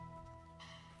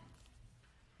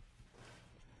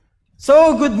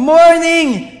So, good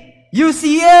morning,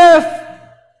 UCF!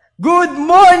 Good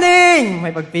morning! May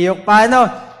pagpiyok pa, no?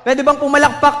 Pwede bang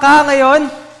pumalakpak ka ngayon?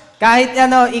 Kahit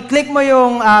i-click mo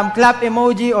yung clap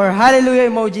emoji or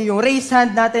hallelujah emoji, yung raise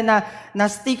hand natin na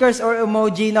stickers or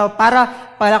emoji, no?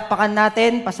 Para palakpakan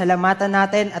natin, pasalamatan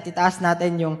natin, at itaas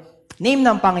natin yung name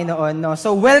ng Panginoon, no?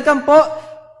 So, welcome po.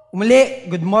 Muli,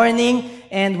 good morning,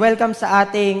 and welcome sa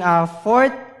ating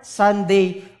 4th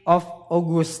Sunday of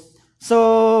August. So,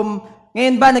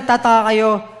 ngayon ba nagtataka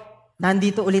kayo,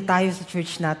 nandito ulit tayo sa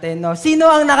church natin, no? Sino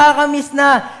ang nakakamiss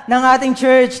na ng ating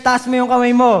church? Taas mo yung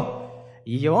kamay mo.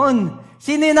 Iyon.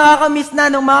 Sino yung nakakamiss na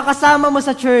ng mga kasama mo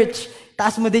sa church?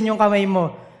 Taas mo din yung kamay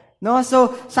mo. No?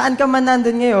 So, saan ka man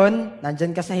nandun ngayon?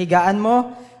 Nandyan ka sa higaan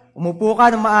mo, umupo ka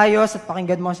ng maayos at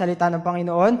pakinggan mo ang salita ng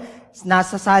Panginoon.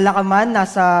 Nasa sala ka man,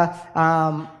 nasa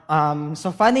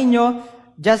sofa ninyo,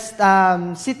 just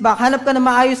sit back, hanap ka ng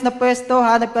maayos na pwesto,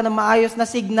 hanap ka ng maayos na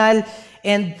signal,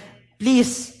 and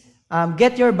please,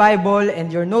 get your Bible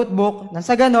and your notebook. Nang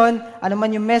sa ganon, ano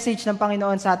man yung message ng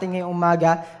Panginoon sa atin ngayong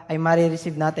umaga, ay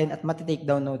marireceive natin at matitake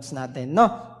down notes natin, no?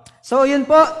 So, yun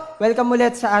po, welcome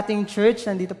ulit sa ating church.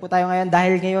 Nandito po tayo ngayon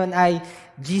dahil ngayon ay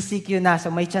GCQ na. So,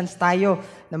 may chance tayo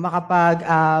na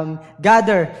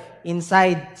makapag-gather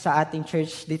inside sa ating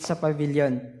church dito sa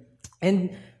pavilion.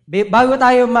 And bago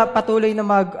tayo patuloy na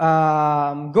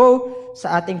go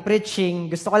sa ating preaching,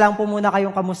 gusto ko lang po muna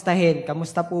kayong kamustahin.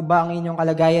 Kamusta po ba ang inyong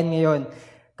kalagayan ngayon?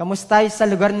 Kamusta sa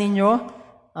lugar ninyo?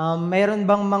 Mayroon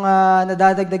bang mga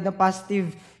nadadagdag na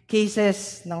positive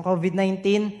cases ng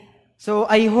COVID-19? So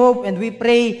I hope and we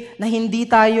pray na hindi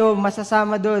tayo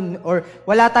masasama doon or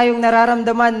wala tayong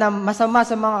nararamdaman na masama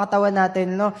sa mga katawan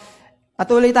natin, no?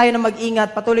 Patuloy tayo na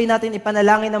mag-ingat, patuloy natin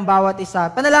ipanalangin ang bawat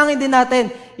isa. Panalangin din natin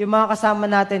yung mga kasama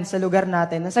natin sa lugar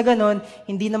natin. Sa ganon,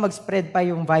 hindi na mag-spread pa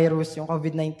yung virus, yung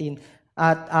COVID-19.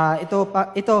 At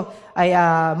ito ay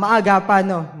maaga pa,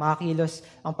 no, makakilos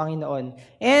ang Panginoon.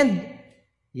 And,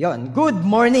 yon, good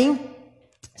morning.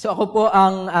 So ako po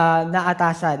ang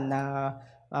naatasan na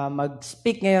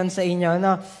mag-speak ngayon sa inyo,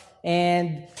 no?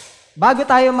 And bago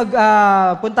tayo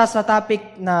magpunta sa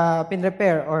topic na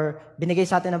pinrepare or binigay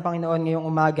sa atin ng Panginoon ngayong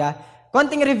umaga,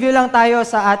 konting review lang tayo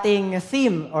sa ating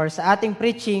theme or sa ating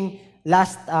preaching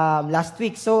last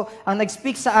week. So, ang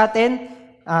nag-speak sa atin,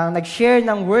 nag-share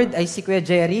ng word ay si Kuya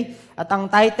Jerry at ang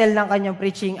title ng kanyang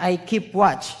preaching ay Keep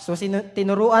Watch. So,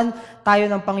 tinuruan tayo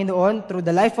ng Panginoon through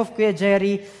the life of Kuya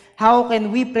Jerry, how can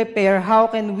we prepare, how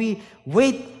can we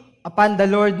wait upon the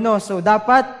Lord, no? So,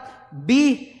 dapat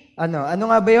ano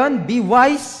nga ba yun? Be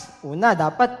wise. Una,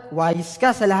 dapat wise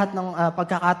ka sa lahat ng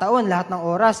pagkakataon, lahat ng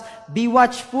oras. Be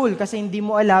watchful kasi hindi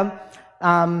mo alam,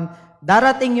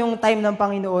 darating yung time ng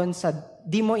Panginoon sa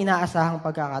di mo inaasahang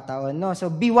pagkakataon, no?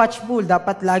 So, be watchful.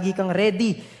 Dapat lagi kang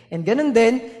ready. And ganun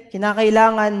din,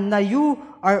 kinakailangan na you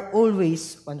are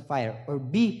always on fire or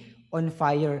be on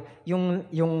fire.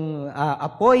 Yung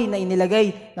apoy na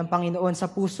inilagay ng Panginoon sa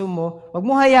puso mo, wag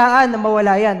mo hayaan na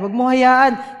mawala yan. Wag mo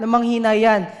hayaan na manghina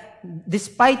yan.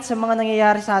 Despite sa mga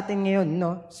nangyayari sa atin ngayon,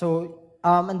 no? So,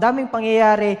 ang daming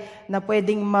pangyayari na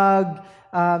pwedeng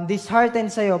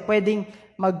dishearten sa'yo, pwedeng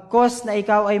mag-cause na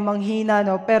ikaw ay manghina,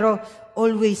 no? Pero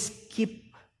always keep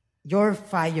your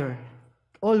fire.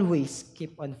 Always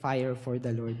keep on fire for the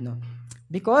Lord, no?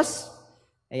 Because,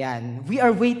 ayan, we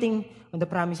are waiting on the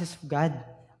promises of God.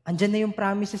 Andyan na yung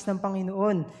promises ng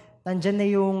Panginoon. Andyan na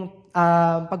yung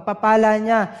pagpapala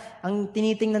niya. Ang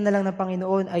tinitingnan na lang ng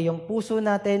Panginoon ay yung puso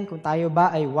natin, kung tayo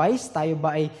ba ay wise, tayo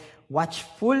ba ay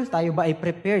watchful, tayo ba ay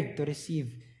prepared to receive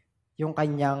yung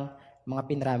kanyang mga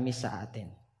pinramis sa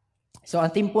atin. So,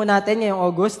 ang team po natin ngayong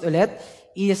August ulit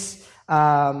is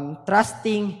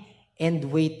trusting and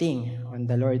waiting on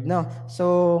the Lord, no?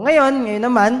 So, ngayon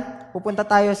naman, pupunta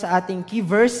tayo sa ating key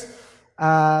verse.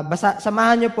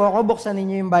 Samahan niyo po ako, buksan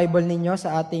ninyo yung Bible ninyo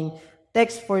sa ating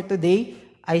text for today,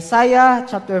 Isaiah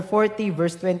chapter 40,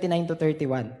 verse 29 to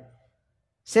 31.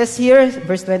 Says here,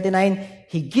 verse 29,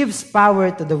 He gives power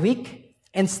to the weak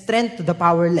and strength to the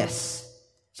powerless.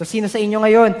 So, sino sa inyo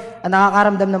ngayon ang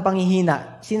nakakaramdam ng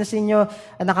panghihina? Sino sa inyo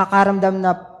ang nakakaramdam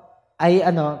na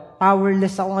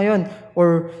powerless ako ngayon?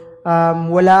 Or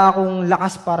wala akong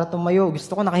lakas para tumayo.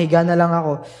 Gusto ko nakahiga na lang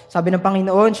ako. Sabi ng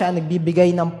Panginoon, siya ang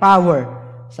nagbibigay ng power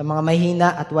sa mga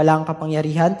mahina at walang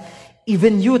kapangyarihan.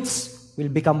 Even youths will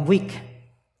become weak.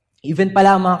 Even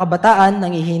pala ang mga kabataan,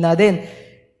 nangihina din.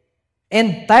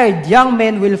 And tired young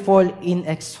men will fall in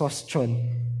exhaustion.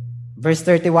 Verse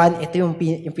 31, ito yung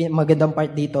magandang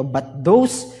part dito. But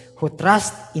those who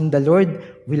trust in the Lord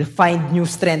will find new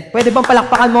strength. Pwede bang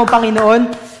palakpakan mo ang Panginoon?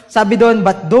 Sabi doon,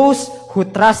 but those who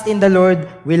trust in the Lord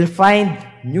will find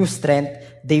new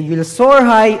strength. They will soar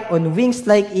high on wings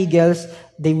like eagles.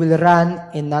 They will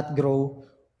run and not grow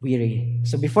weary.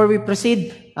 So before we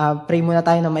proceed, pray muna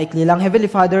tayo na maikli lang. Heavenly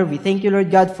Father, we thank you,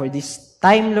 Lord God, for this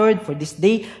time, Lord, for this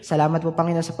day. Salamat po,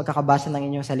 Panginoon, sa pagkakabasa ng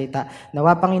inyong salita.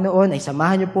 Nawa, Panginoon, ay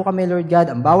samahan niyo po kami, Lord God.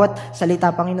 Ang bawat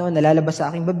salita, Panginoon, na lalabas sa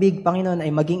aking babig, Panginoon,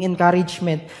 ay maging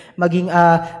encouragement, maging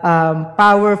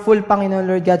powerful, Panginoon,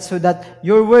 Lord God, so that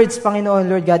your words, Panginoon,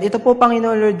 Lord God, ito po,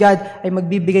 Panginoon, Lord God, ay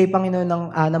magbibigay, Panginoon,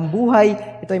 ng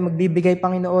buhay. Ito ay magbibigay,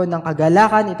 Panginoon, ng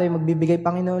kagalakan. Ito ay magbibigay,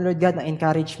 Panginoon, Lord God, ng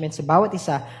encouragement sa bawat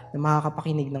isa na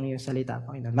makakapakinig ng iyong salita,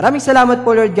 Panginoon. Maraming salamat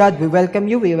po, Lord God. We welcome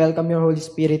you. We welcome your Holy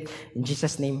Spirit. In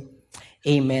Jesus' name,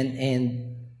 amen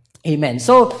and amen.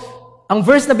 So, ang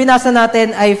verse na binasa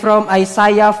natin ay from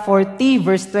Isaiah 40,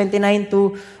 verse 29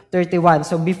 to 31.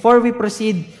 So, before we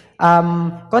proceed,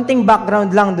 konting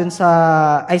background lang dun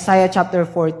sa Isaiah chapter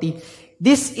 40.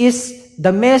 This is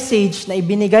the message na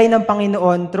ibinigay ng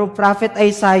Panginoon through Prophet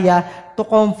Isaiah to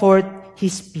comfort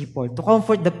His people, to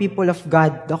comfort the people of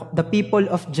God, the people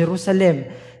of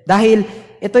Jerusalem. Dahil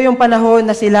ito yung panahon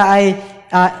na sila ay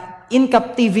in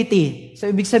captivity. So,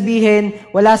 ibig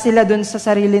sabihin, wala sila sa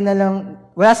sarili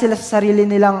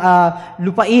nilang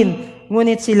lupain.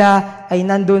 Ngunit sila ay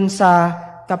nandun sa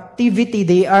captivity.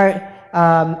 They are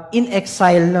in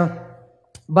exile. No?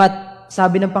 But,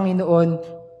 sabi ng Panginoon,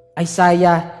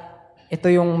 Isaiah, ito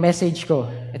yung message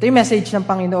ko. Ito yung message ng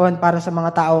Panginoon para sa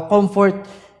mga tao.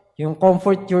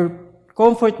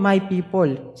 Comfort my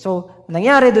people. So,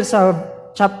 nangyari dun sa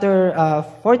chapter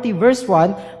 40 verse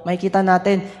 1, makikita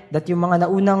natin that yung mga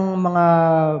naunang mga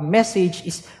message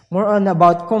is more on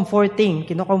about comforting.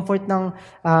 Kino-comfort ng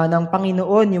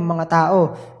Panginoon yung mga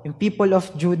tao, yung people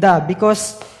of Judah,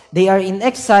 because they are in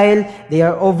exile, they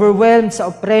are overwhelmed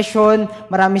sa oppression,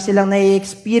 marami silang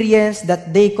nai-experience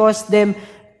that they caused them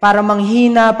para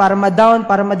manghina, para ma-down,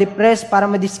 para ma-depress, para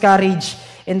ma-discourage.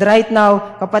 And right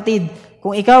now, kapatid,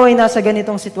 kung ikaw ay nasa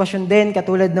ganitong sitwasyon din,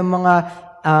 katulad ng mga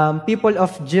people of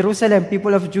Jerusalem,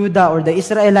 people of Judah, or the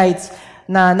Israelites,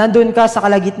 na nandun ka sa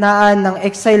kalagitnaan ng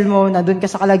exile mo, nandun ka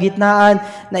sa kalagitnaan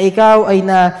na ikaw ay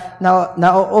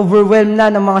na-overwhelm na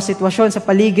ng mga sitwasyon sa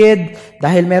paligid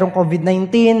dahil merong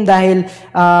COVID-19, dahil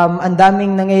ang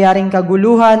daming nangyayaring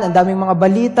kaguluhan, ang daming mga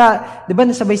balita. Di ba,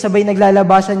 sabay-sabay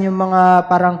naglalabasan yung mga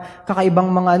parang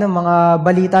kakaibang mga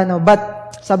balita, no?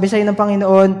 But, sabi sa'yo ng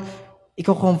Panginoon,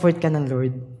 iko-comfort ka ng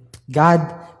Lord.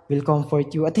 God will comfort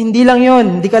you. At hindi lang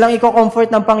yun. Hindi ka lang i-comfort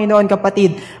ng Panginoon,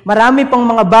 kapatid. Marami pang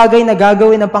mga bagay na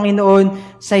gagawin ng Panginoon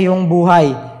sa iyong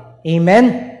buhay.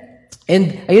 Amen?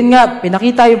 And ayun nga,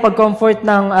 pinakita yung pag-comfort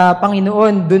ng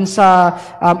Panginoon dun sa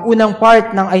unang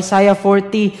part ng Isaiah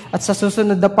 40 at sa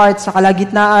susunod na part sa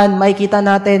kalagitnaan, makikita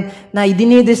natin na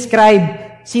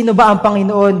i-describe sino ba ang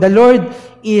Panginoon. The Lord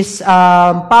is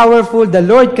powerful. The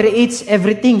Lord creates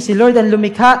everything. Si Lord ang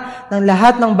lumikha ng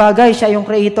lahat ng bagay. Siya yung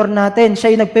creator natin.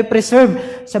 Siya yung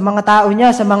nagpe-preserve sa mga tao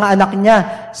niya, sa mga anak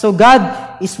niya. So God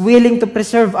is willing to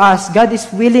preserve us. God is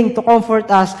willing to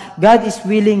comfort us. God is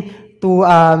willing to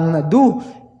do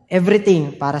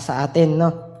everything para sa atin. No?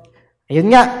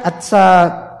 Ayun nga. At sa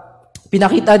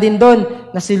pinakita din doon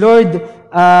na si Lord,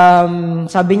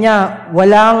 sabi niya,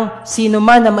 walang sino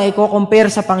man na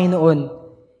maiko-compare sa Panginoon.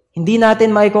 Hindi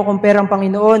natin maiko-compare ang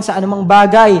Panginoon sa anumang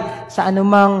bagay, sa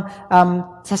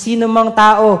sino mang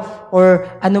tao, or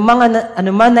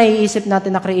anuman naiisip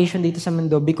natin na creation dito sa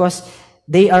mundo, because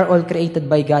they are all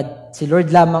created by God. Si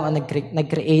Lord lamang ang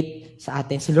nag-create sa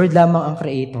atin. Si Lord lamang ang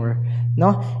creator.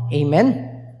 No?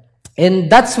 Amen? And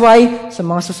that's why, sa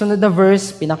mga susunod na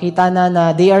verse, pinakita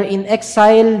na they are in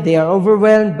exile, they are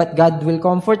overwhelmed, but God will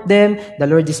comfort them.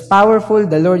 The Lord is powerful,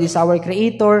 the Lord is our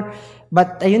creator.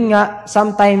 But ayun nga,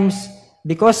 sometimes,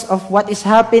 because of what is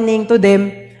happening to them,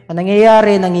 ang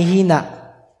nangyayari, nangihina.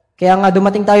 Kaya nga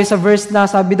dumating tayo sa verse na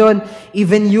sabi doon,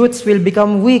 even youths will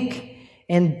become weak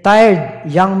and tired,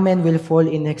 young men will fall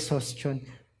in exhaustion.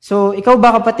 So, ikaw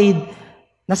ba, kapatid,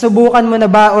 nasubukan mo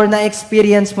na ba or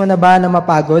na-experience mo na ba na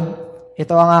mapagod?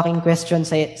 Ito ang aking question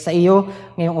sa iyo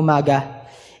ngayong umaga.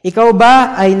 Ikaw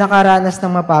ba ay nakaranas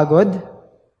ng mapagod?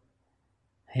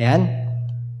 Ayan.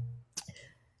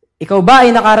 Ikaw ba ay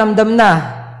nakaramdam na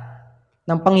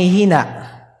ng panghihina?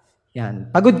 Yan.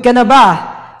 Pagod ka na ba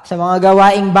sa mga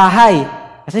gawaing bahay?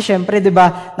 Kasi syempre, 'di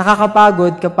ba,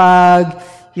 nakakapagod kapag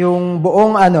yung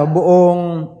buong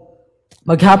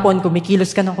maghapon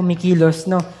kumikilos ka ng kumikilos,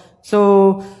 no?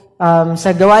 So, sa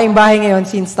gawaing bahay ngayon,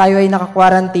 since tayo ay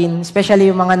naka-quarantine, especially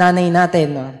yung mga nanay natin,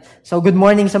 no? So, good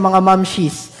morning sa mga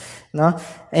mamshies, no?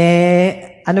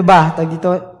 Ano ba? Tag dito,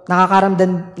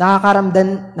 nakakaramdam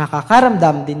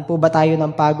din po ba tayo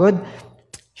ng pagod?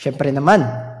 Syempre naman.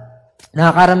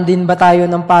 Nakakaramdam din ba tayo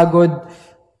ng pagod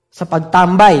sa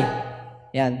pagtambay.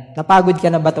 Yan. Napagod ka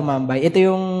na ba tumambay? Ito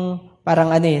yung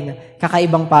parang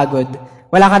kakaibang pagod.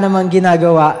 Wala ka namang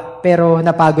ginagawa, pero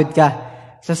napagod ka.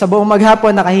 So sa buong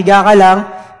maghapon, nakahiga ka lang,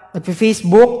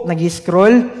 nagpe-Facebook,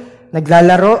 nag-scroll,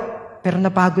 naglalaro, pero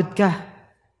napagod ka.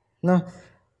 No?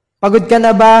 Pagod ka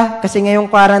na ba? Kasi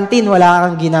ngayong quarantine, wala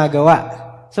kang ginagawa.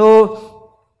 So,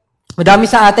 madami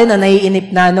sa atin na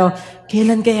naiinip na,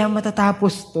 kailan kaya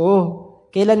matatapos to?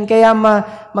 Kailan kaya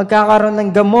magkakaroon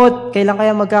ng gamot? Kailan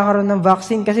kaya magkakaroon ng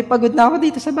vaccine? Kasi pagod na ako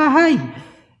dito sa bahay.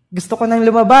 Gusto ko nang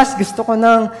lumabas. Gusto ko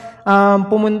nang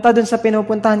pumunta dun sa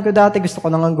pinupuntahan ko dati. Gusto ko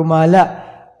nang gumala.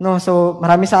 No? So,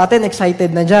 marami sa atin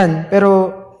excited na dyan.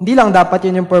 Pero, hindi lang dapat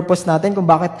yun yung purpose natin kung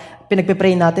bakit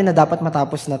pinagpipray natin na dapat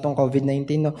matapos na tong COVID-19.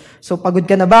 No? So, pagod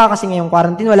ka na ba? Kasi ngayong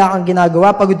quarantine, wala kang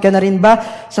ginagawa. Pagod ka na rin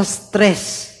ba sa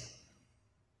stress?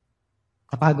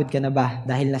 Napagod ka na ba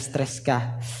dahil na-stress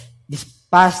ka? This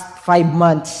past 5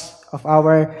 months of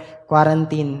our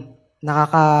quarantine,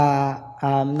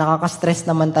 nakaka-stress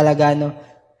naman talaga, no?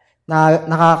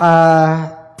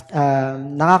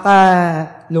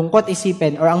 Nakakalungkot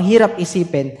isipin or ang hirap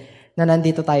isipin na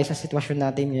nandito tayo sa sitwasyon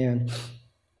natin ngayon.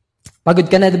 Pagod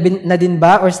ka na din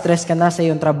ba or stress ka na sa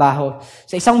iyong trabaho?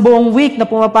 Sa isang buong week na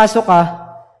pumapasok ka,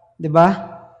 di ba?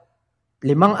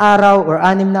 5 araw or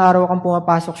 6 na araw kang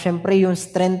pumapasok, syempre yung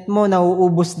strength mo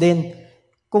nauubos din.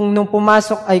 Kung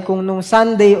nung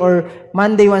Sunday or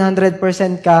Monday 100%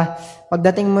 ka,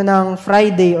 pagdating mo ng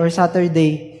Friday or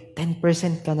Saturday,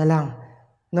 10% ka na lang.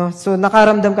 No? So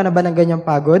nakaramdam ka na ba ng ganyang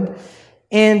pagod?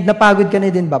 And napagod ka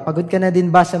na din ba? Pagod ka na din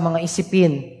ba sa mga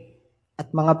isipin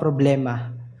at mga problema?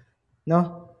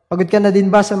 No? Pagod ka na din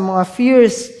ba sa mga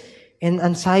fears and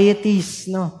anxieties,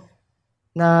 no?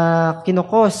 Na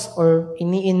kinukos or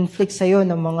ini-inflict sa'yo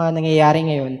ng mga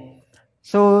nangyayari ngayon?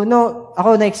 So,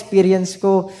 ako na-experience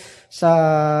ko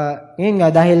ngayon nga,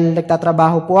 dahil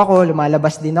nagtatrabaho po ako,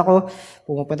 lumalabas din ako,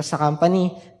 pumupunta sa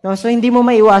company. No? So, hindi mo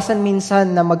maiwasan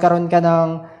minsan na magkaroon ka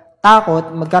ng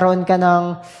takot, magkaroon ka ng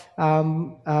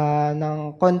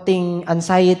konting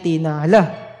anxiety na,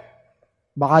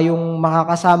 baka yung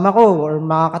makakasama ko or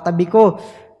makakatabi ko,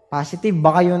 positive,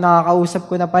 baka yung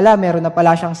nakakausap ko na pala, meron na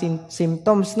pala siyang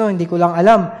symptoms, no? Hindi ko lang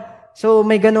alam. So,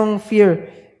 may ganong fear.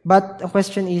 But, ang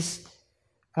question is,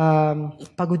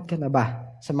 pagod ka na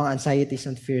ba sa mga anxieties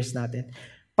and fears natin?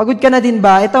 Pagod ka na din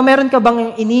ba? Ito, meron ka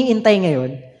bang iniintay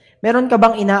ngayon? Meron ka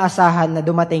bang inaasahan na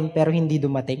dumating pero hindi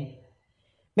dumating?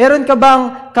 Meron ka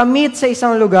bang kamit sa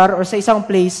isang lugar or sa isang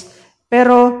place,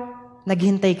 pero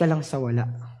naghintay ka lang sa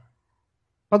wala?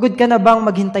 Pagod ka na bang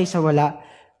maghintay sa wala?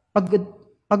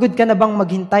 Pagod ka na bang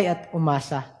maghintay at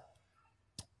umasa?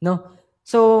 No?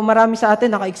 So, marami sa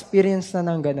atin naka-experience na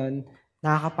ng ganon.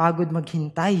 Nakakapagod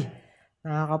maghintay.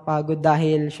 Nakakapagod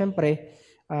dahil, syempre,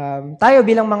 tayo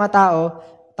bilang mga tao,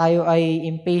 tayo ay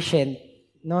impatient.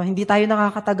 No, hindi tayo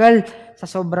nakakatagal sa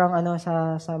sobrang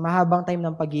sa mahabang time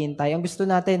ng paghihintay. Ang gusto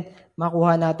natin,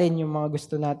 makuha natin yung mga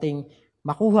gusto nating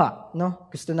makuha, no?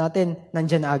 Gusto natin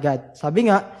nandiyan na agad. Sabi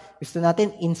nga, gusto natin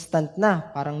instant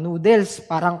na, parang noodles,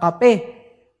 parang kape,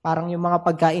 parang yung mga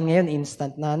pagkain ngayon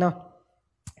instant na, no?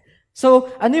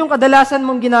 So, ano yung kadalasan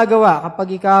mong ginagawa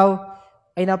kapag ikaw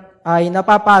ay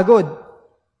napapagod?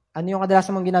 Ano yung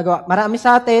kadalasan mong ginagawa? Marami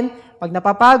sa atin, pag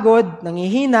napapagod,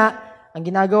 nangihina, ang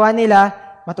ginagawa nila,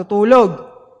 matutulog.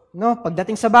 No?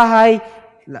 Pagdating sa bahay,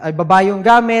 ay baba yung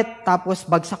gamit, tapos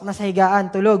bagsak na sa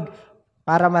higaan, tulog,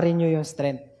 para ma-renew yung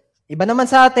strength. Iba naman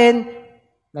sa atin,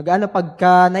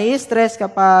 pagka nai-stress,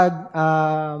 kapag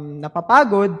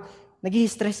napapagod,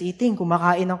 nag-i-stress eating,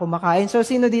 kumakain. So,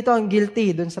 sino dito ang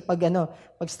guilty dun sa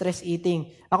pag-stress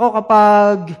eating? Ako,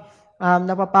 kapag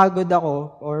napapagod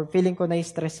ako, or feeling ko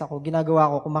na-stress ako, ginagawa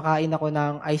ko, kumakain ako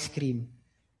ng ice cream.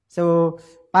 So,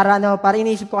 para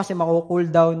iniisip ko kasi mako-cool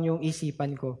down yung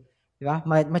isipan ko. Di ba?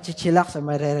 Machichillax o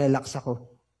marerelax ako.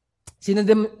 Sino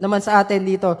naman sa atin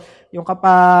dito, yung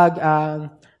kapag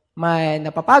may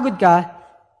napapagod ka,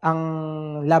 ang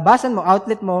labasan mo,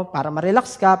 outlet mo, para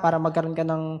ma-relax ka, para magkaroon ka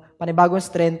ng panibagong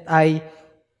strength, ay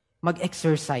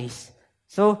mag-exercise.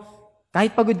 So,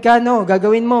 kahit pagod ka,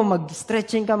 gagawin mo,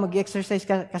 mag-stretching ka, mag-exercise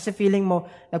ka, kasi feeling mo,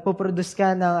 nagpo-produce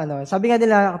ka ng Sabi nga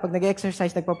nila, kapag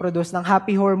nag-exercise, nagpo-produce ng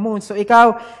happy hormones. So,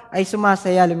 ikaw ay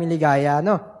sumasaya, lumiligaya,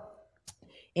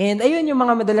 And ayun yung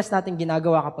mga madalas nating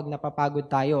ginagawa kapag napapagod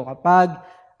tayo, kapag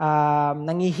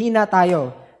nangihina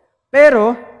tayo.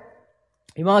 Pero,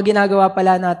 yung mga ginagawa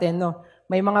pala natin,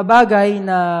 may mga bagay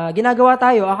na ginagawa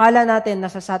tayo, akala natin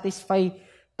nasa-satisfy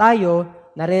tayo,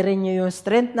 nare-renew yung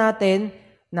strength natin,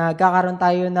 nagkakaroon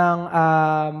tayo ng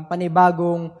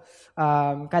panibagong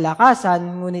kalakasan,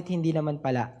 ngunit hindi naman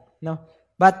pala. No?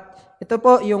 But ito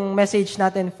po yung message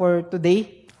natin for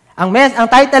today. Ang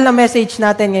title ng message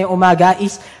natin ngayong umaga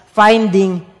is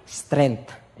Finding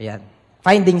Strength. Ayan.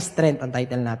 Finding Strength ang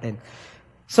title natin.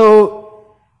 So,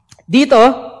 dito,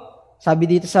 sabi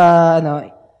dito sa,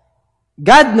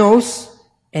 God knows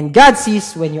and God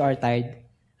sees when you are tired.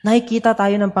 Nakikita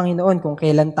tayo ng Panginoon kung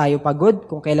kailan tayo pagod,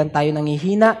 kung kailan tayo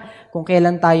nangihina, kung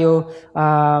kailan tayo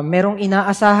merong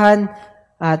inaasahan,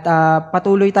 at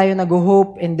patuloy tayo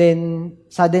nag-hope, and then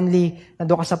suddenly,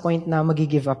 nandun ka sa point na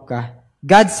mag-give up ka.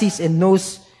 God sees and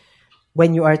knows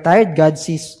when you are tired. God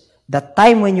sees the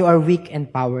time when you are weak and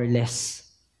powerless.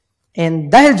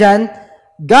 And dahil dyan,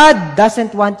 God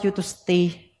doesn't want you to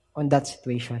stay on that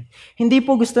situation. Hindi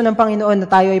po gusto ng Panginoon na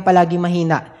tayo ay palaging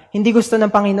mahina. Hindi gusto ng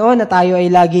Panginoon na tayo ay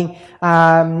laging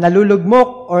nalulugmok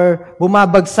or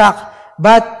bumabagsak.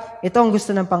 But ito ang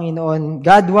gusto ng Panginoon.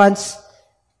 God wants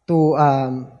to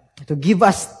give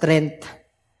us strength.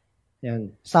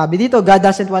 Yan. Sabi dito, God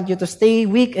doesn't want you to stay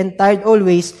weak and tired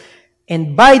always.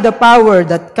 And by the power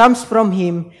that comes from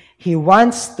Him, He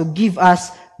wants to give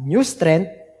us new strength.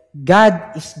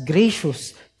 God is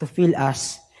gracious to fill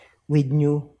us with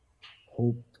new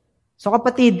hope. So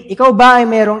kapatid, ikaw ba ay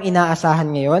merong inaasahan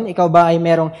ngayon? Ikaw ba ay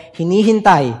merong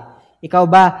hinihintay? Ikaw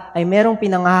ba ay merong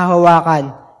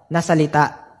pinanghahawakan na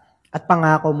salita at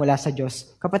pangako mula sa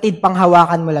Diyos? Kapatid,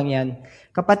 panghawakan mo lang yan.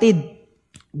 Kapatid,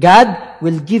 God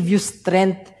will give you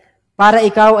strength para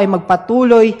ikaw ay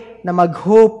magpatuloy na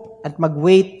mag-hope at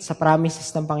mag-wait sa promises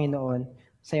ng Panginoon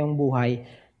sa iyong buhay.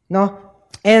 No?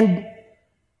 And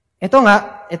itong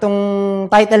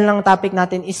title ng topic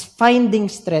natin is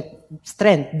Finding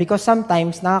Strength, because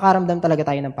sometimes nakakaramdam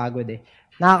talaga tayo ng pagod eh.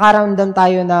 Nakakaramdam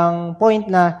tayo ng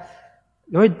point na,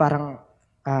 Lord, parang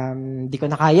di ko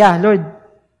na kaya. Lord,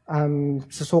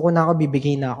 susuko na ako,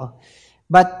 bibigay na ako.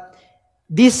 But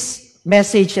this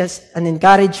message is an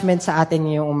encouragement sa atin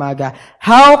ngayong umaga.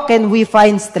 How can we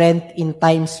find strength in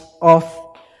times of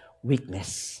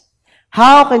weakness?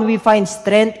 How can we find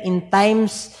strength in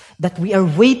times that we are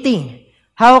waiting?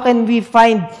 How can we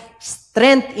find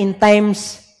strength in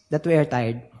times that we are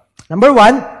tired? Number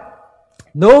one,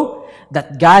 know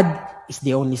that God is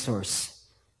the only source.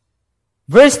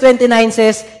 Verse 29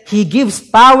 says, He gives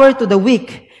power to the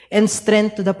weak and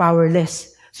strength to the powerless.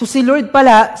 So si Lord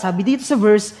pala, sabi dito sa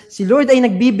verse, si Lord ay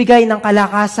nagbibigay ng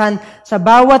kalakasan sa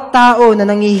bawat tao na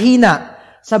nangihina,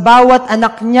 sa bawat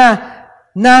anak niya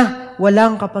na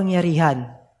walang kapangyarihan.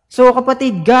 So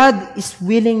kapatid, God is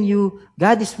willing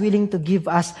to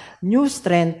give us new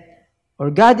strength,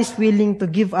 or God is willing to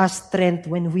give us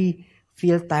strength when we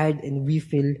feel tired and we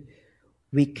feel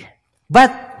weak.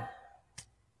 But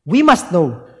we must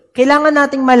know, kailangan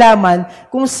nating malaman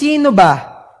kung sino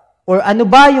ba or ano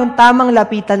ba yung tamang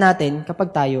lapitan natin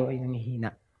kapag tayo ay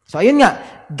nangihina. So ayun nga,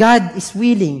 God is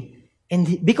willing, and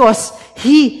because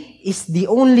He is the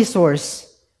only source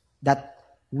that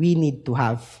we need to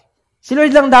have. Si Lord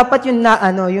lang dapat yung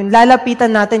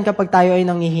lalapitan natin kapag tayo ay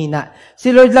nangihina. Si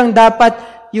Lord lang dapat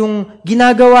yung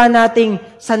ginagawa nating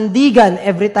sandigan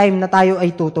every time na tayo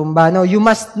ay tutumba. No, you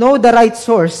must know the right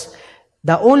source.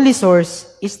 The only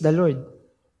source is the Lord.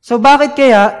 So bakit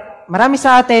kaya marami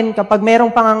sa atin, kapag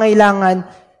merong pangangailangan,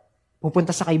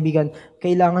 pupunta sa kaibigan,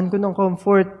 kailangan ko ng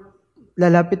comfort,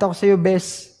 lalapit ako sa iyo,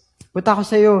 bes. Punta ako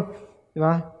sa iyo. Di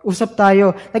ba? Usap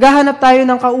tayo. Naghahanap tayo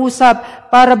ng kausap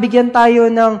para bigyan tayo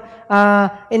ng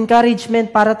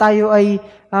encouragement, para tayo ay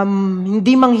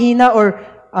hindi manghina or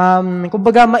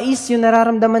kumbaga mais yung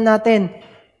nararamdaman natin.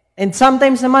 And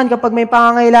sometimes naman, kapag may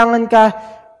pangangailangan ka,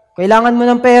 kailangan mo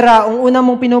ng pera, ang una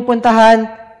mong pinupuntahan,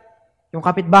 yung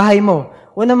kapitbahay mo.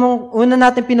 Una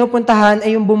natin pinupuntahan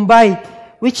ay yung Bombay,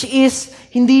 which is,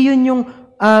 hindi yun yung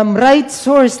right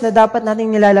source na dapat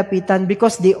nating nilalapitan,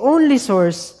 because the only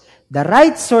source, the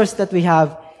right source that we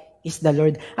have is the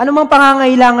Lord. Ano mang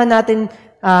pangangailangan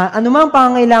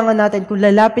natin, kung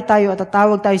lalapit tayo at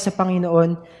tatawag tayo sa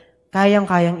Panginoon,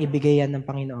 kayang-kayang ibigay yan ng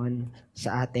Panginoon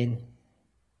sa atin.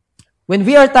 When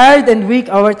we are tired and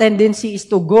weak, our tendency is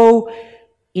to go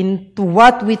into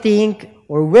what we think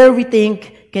or where we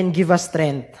think can give us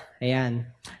strength. Ayan.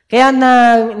 Kaya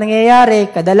nangyayari,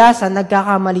 kadalasan,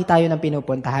 nagkakamali tayo ng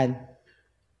pinupuntahan.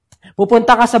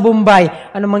 Pupunta ka sa Bombay,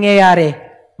 ano mangyayari?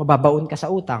 Mababaon ka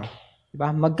sa utang.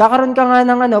 Diba? Magkakaroon ka nga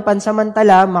ng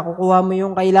pansamantala, makukuha mo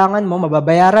yung kailangan mo,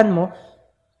 mababayaran mo,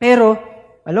 pero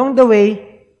along the way,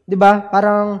 diba,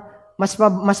 parang mas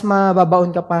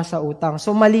mababaon ka pa sa utang.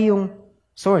 So mali yung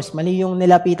source, mali yung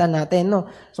nilapitan natin. No?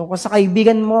 So kung sa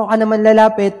kaibigan mo ka naman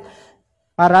lalapit,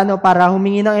 para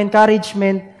humingi ng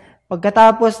encouragement.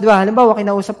 Pagkatapos, di ba, halimbawa,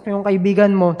 kinausap mo yung kaibigan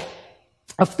mo.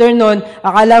 After nun,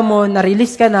 akala mo,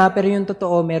 na-release ka na, pero yung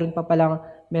totoo, meron pa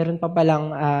palang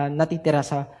natitira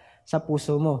sa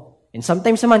puso mo. And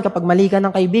sometimes naman, kapag mali ka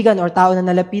ng kaibigan or tao na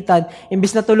nalapitan,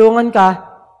 imbis na tulungan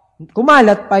ka,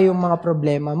 kumalat pa yung mga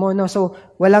problema mo, no? So,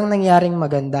 walang nangyaring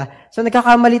maganda. So,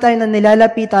 nagkakamali tayo na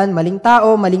nilalapitan, maling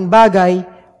tao, maling bagay,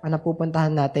 ang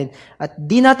napupuntahan natin. At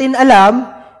di natin alam,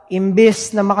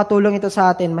 imbis na makatulong ito sa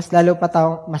atin, mas lalo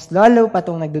pa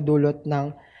tong nagdudulot ng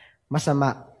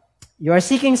masama. You are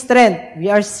seeking strength. We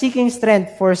are seeking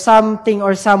strength for something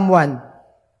or someone.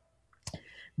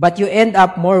 But you end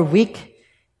up more weak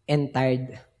and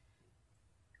tired.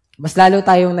 Mas lalo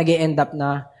tayong nag-e-end up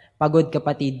na pagod,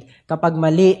 kapatid, kapag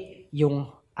mali yung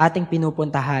ating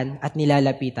pinupuntahan at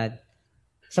nilalapitan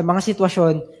sa mga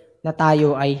sitwasyon na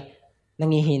tayo ay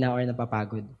nangihina or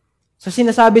napapagod. So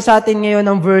sinasabi sa atin ngayon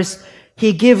ng verse,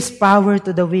 He gives power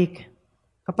to the weak.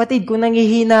 Kapatid, kung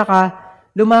nangihina ka,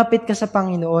 lumapit ka sa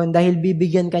Panginoon dahil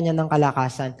bibigyan ka niya ng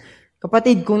kalakasan.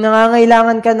 Kapatid, kung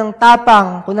nangangailangan ka ng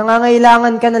tapang, kung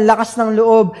nangangailangan ka ng lakas ng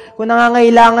loob, kung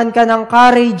nangangailangan ka ng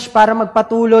courage para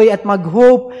magpatuloy at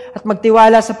mag-hope at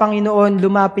magtiwala sa Panginoon,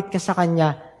 lumapit ka sa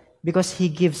Kanya because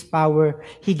He gives power.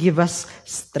 He gives us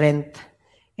strength.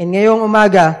 And ngayong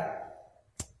umaga,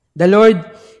 the Lord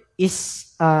is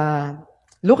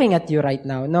looking at you right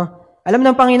now, no? Alam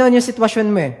ng Panginoon yung sitwasyon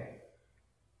mo eh.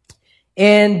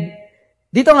 And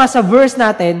dito nga sa verse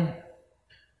natin,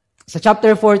 sa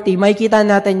chapter 40, makikita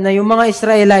natin na yung mga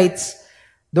Israelites,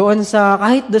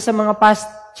 kahit doon sa mga past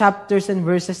chapters and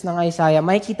verses ng Isaiah,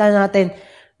 makikita natin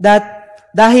that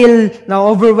dahil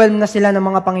na-overwhelm na sila ng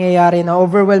mga pangyayari,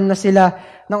 na-overwhelm na sila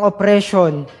ng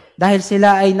oppression, dahil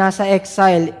sila ay nasa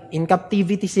exile, in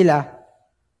captivity sila,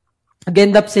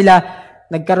 nag-end up sila,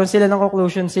 nagkaroon sila ng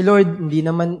conclusion, si Lord, hindi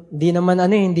naman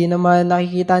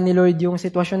nakikita ni Lord yung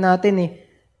sitwasyon natin eh.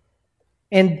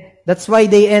 And that's why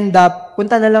they end up,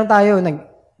 napunta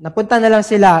na lang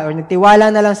sila, or nagtiwala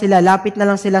na lang sila, lapit na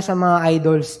lang sila sa mga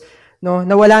idols. No?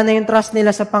 Nawala na yung trust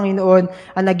nila sa Panginoon,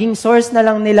 ang naging source na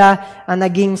lang nila, ang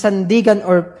naging sandigan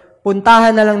or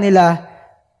puntahan na lang nila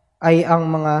ay ang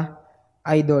mga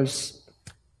idols.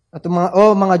 At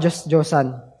mga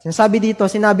Diyos-Diyosan.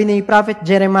 Sinabi ni Prophet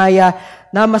Jeremiah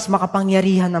na mas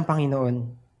makapangyarihan ng Panginoon.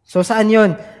 So saan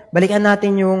yun? Balikan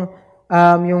natin yung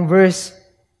verse.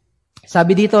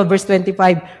 Sabi dito, verse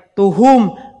 25, To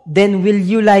whom then will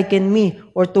you liken me?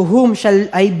 Or to whom shall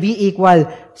I be equal?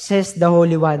 Says the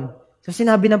Holy One. So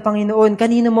sinabi ng Panginoon,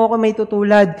 kanino mo ako may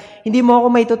tutulad? Hindi mo ako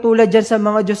may tutulad dyan sa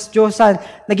mga Diyos-Diyosan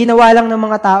na ginawa lang ng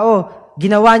mga tao.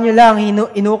 Ginawa nyo lang,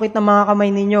 inukit ng mga kamay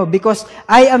ninyo. Because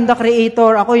I am the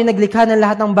Creator. Ako yung naglikha ng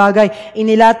lahat ng bagay.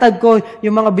 Inilatag ko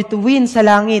yung mga bituin sa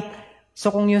langit.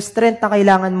 So kung yung strength na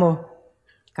kailangan mo,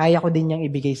 kaya ko din niyang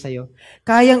ibigay sa'yo.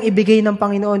 Kayang ibigay ng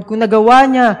Panginoon. Kung nagawa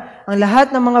niya ang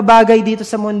lahat ng mga bagay dito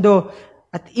sa mundo,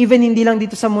 at even hindi lang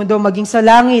dito sa mundo, maging sa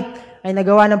langit, ay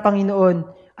nagawa ng Panginoon,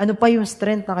 ano pa yung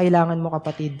strength na kailangan mo,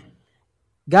 kapatid?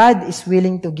 God is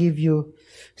willing to give you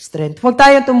strength. Huwag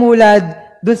tayong tumulad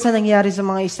dun sa nangyari sa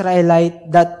mga Israelite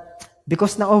that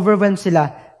because na-overwhelm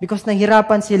sila, because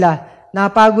nahirapan sila,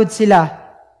 napagod sila,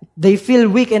 they feel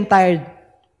weak and tired,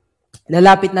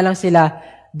 lalapit na lang sila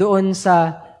doon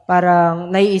sa parang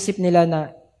naiisip nila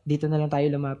na dito na lang tayo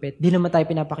lumapit. Di naman tayo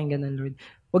pinapakinggan ng Lord.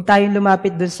 Huwag tayong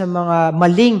lumapit doon sa mga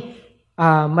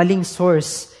maling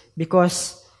source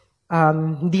because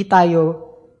hindi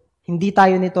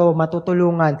tayo nito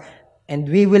matutulungan and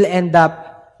we will end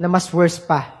up na mas worse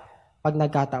pa pag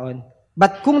nagkataon.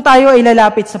 But kung tayo ay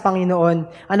lalapit sa Panginoon,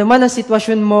 ano man ang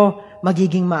sitwasyon mo,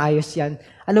 magiging maayos yan.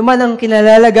 Ano man ang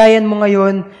kinalalagayan mo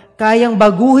ngayon, kayang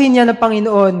baguhin yan ng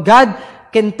Panginoon. God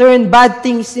can turn bad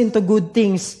things into good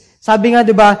things. Sabi nga,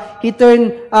 di ba, He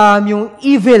turned yung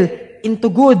evil into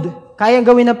good. Kayang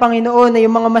gawin ng Panginoon na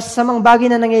yung mga masasamang bagay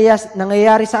na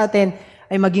nangyayari sa atin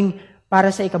ay maging para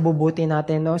sa ikabubuti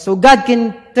natin. No? So God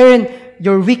can turn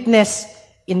your weakness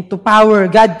into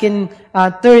power. God can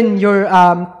turn your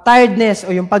tiredness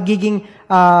o yung pagiging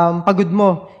pagod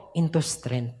mo into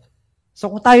strength.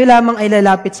 So kung tayo lamang ay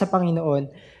lalapit sa Panginoon,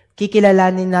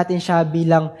 kikilalanin natin siya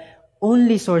bilang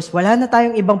only source. Wala na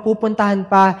tayong ibang pupuntahan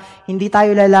pa. Hindi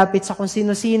tayo lalapit sa kung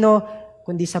sino-sino,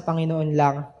 kundi sa Panginoon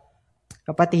lang.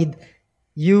 Kapatid,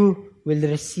 you will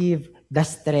receive the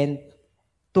strength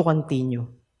to continue.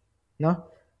 No?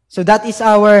 So that is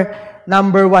our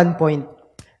number 1 point.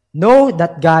 Know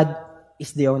that God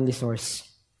is the only source.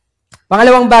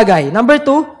 Pangalawang bagay. Number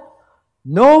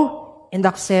 2, know and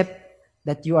accept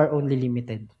that you are only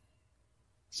limited.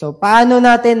 So, paano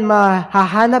natin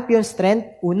mahahanap yung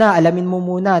strength? Una, alamin mo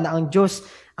muna na ang Diyos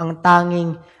ang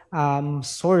tanging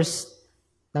source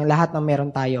ng lahat ng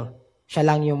meron tayo. Siya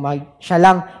lang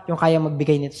yung kaya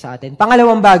magbigay nito sa atin.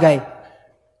 Pangalawang bagay,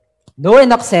 know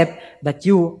and accept that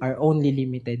you are only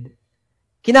limited.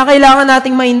 Kinakailangan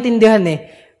nating maintindihan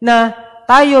na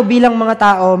tayo bilang mga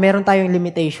tao, meron tayong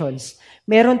limitations.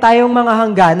 Meron tayong mga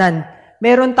hangganan.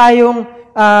 Meron tayong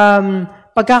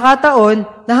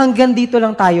pagkakataon na hanggang dito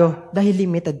lang tayo dahil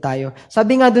limited tayo.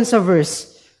 Sabi nga dun sa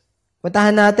verse,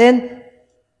 puntahan natin,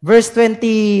 verse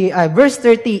 30,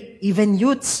 even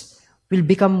youths will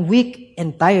become weak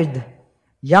and tired.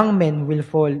 Young men will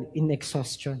fall in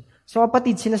exhaustion. So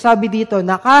kapatid, sinasabi dito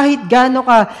na kahit gaano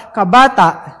ka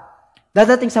kabata,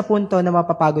 dadating sa punto na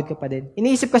mapapagod ka pa din.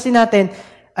 Iniisip kasi natin,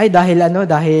 dahil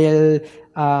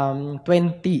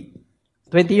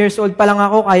 20 years old pa lang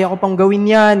ako, kaya ko pang gawin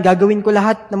yan, gagawin ko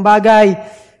lahat ng bagay.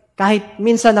 Kahit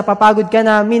minsan napapagod ka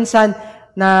na, minsan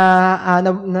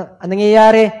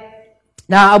nangyayari,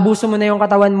 naaabuso mo na yung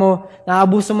katawan mo,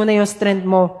 naaabuso mo na yung strength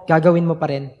mo, gagawin mo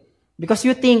pa rin. Because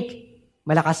you think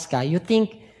malakas ka, you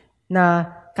think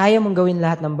na kaya mong gawin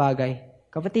lahat ng bagay.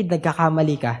 Kapatid,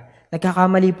 nagkakamali ka.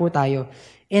 Nagkakamali po tayo.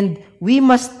 And we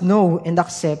must know and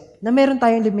accept na meron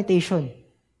tayong limitation.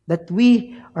 That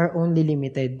we are only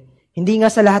limited. Hindi nga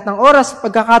sa lahat ng oras,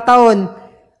 pagkakataon,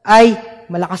 ay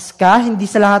malakas ka. Hindi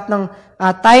sa lahat ng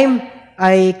time,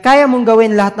 ay kaya mong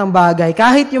gawin lahat ng bagay.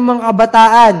 Kahit yung mga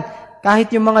kabataan,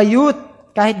 kahit yung mga youth,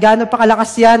 kahit gaano pa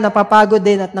kalakas yan, napapagod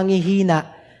din at nangihina.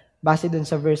 Base dun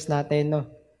sa verse natin, no?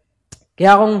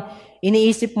 Kaya kung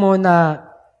iniisip mo na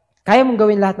kaya mong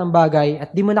gawin lahat ng bagay at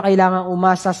di mo na kailangan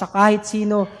umasa sa kahit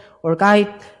sino or kahit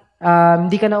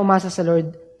hindi ka na umasa sa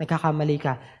Lord, nagkakamali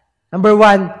ka. Number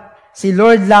 1, si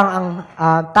Lord lang ang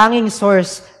tanging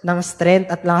source ng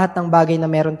strength at lahat ng bagay na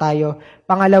meron tayo.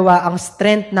 Pangalawa, ang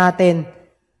strength natin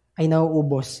ay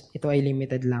nauubos. Ito ay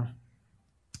limited lang.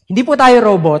 Hindi po tayo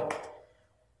robot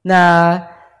na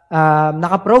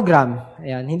nakaprogram.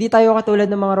 Ayan. Hindi tayo katulad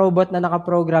ng mga robot na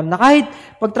nakaprogram na kahit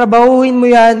pagtrabahuhin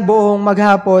mo yan buong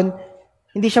maghapon,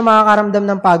 hindi siya makakaramdam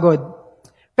ng pagod.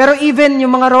 Pero even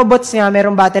yung mga robots nga,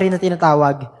 merong battery na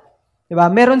tinatawag.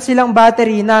 Diba? Meron silang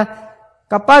battery na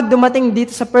kapag dumating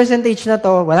dito sa percentage na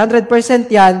to, 100%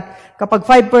 yan, kapag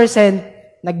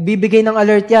 5%, nagbibigay ng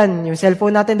alert yan. Yung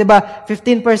cellphone natin, diba?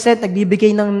 15%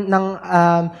 nagbibigay ng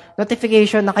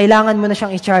notification na kailangan mo na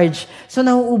siyang i-charge. So,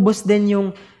 nauubos din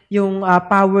yung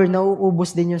power,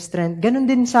 nauubos din yung strength. Ganon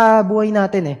din sa buhay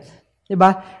natin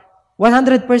Diba?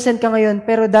 100% ka ngayon,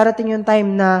 pero darating yung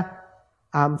time na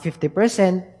 50%,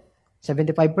 75%,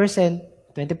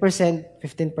 20%,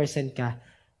 15% ka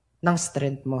ng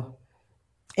strength mo.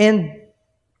 And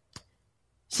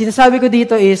sinasabi ko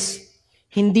dito is,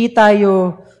 hindi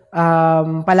tayo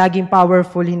palaging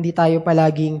powerful, hindi tayo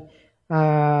palaging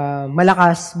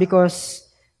malakas because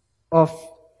of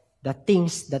the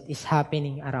things that is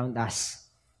happening around us.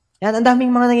 Yan, ang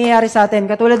daming mga nangyayari sa atin,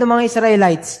 katulad ng mga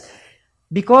Israelites.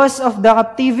 Because of the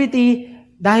captivity,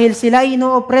 dahil sila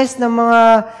ino-oppress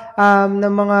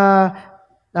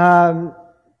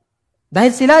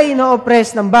dahil sila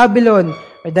ino-oppress ng Babylon,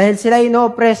 or dahil sila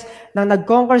ino-oppress ng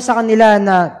nag-conquer sa kanila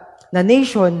na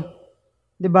nation,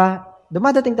 'di ba?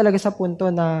 Dumadating talaga sa punto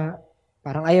na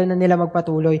parang ayaw na nila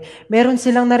magpatuloy. Meron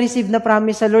silang na-receive na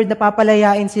promise sa Lord na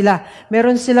papalayain sila.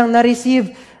 Meron silang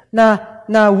na-receive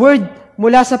na word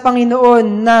mula sa Panginoon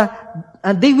na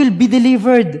they will be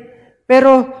delivered.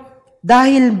 Pero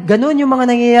dahil ganun yung mga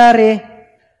nangyayari,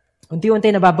 unti-unti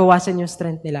nababawasan yung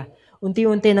strength nila.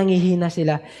 Unti-unti nangihina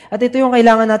sila. At ito yung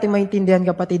kailangan natin maintindihan,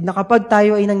 kapatid, na kapag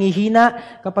tayo ay nangihina,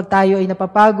 kapag tayo ay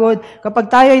napapagod, kapag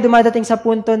tayo ay dumadating sa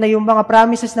punto na yung mga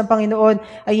promises ng Panginoon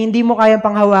ay hindi mo kayang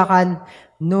panghawakan,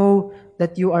 know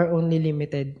that you are only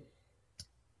limited.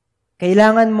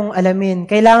 Kailangan mong alamin,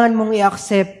 kailangan mong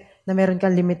i-accept na meron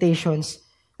kang limitations.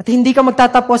 At hindi ka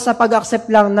magtatapos sa pag-accept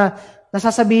lang na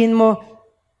nasasabihin mo,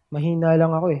 mahina lang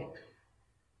ako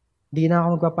Hindi na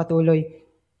ako magpapatuloy.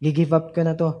 Gi-give up ko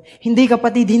na to. Hindi,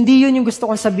 kapatid, hindi yun yung gusto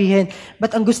kong sabihin.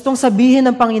 But ang gustong sabihin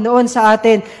ng Panginoon sa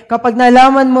atin, kapag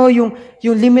nalaman mo yung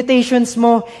limitations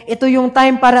mo, ito yung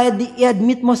time para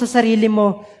i-admit mo sa sarili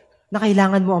mo na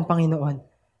kailangan mo ang Panginoon.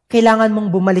 Kailangan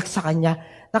mong bumalik sa Kanya.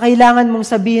 Na kailangan mong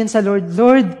sabihin sa Lord,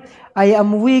 Lord, I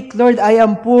am weak. Lord, I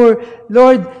am poor.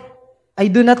 Lord, I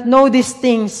do not know these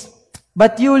things.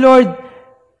 But you, Lord,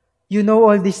 you know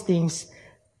all these things.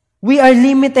 We are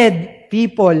limited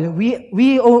people.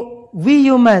 We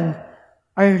human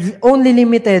are only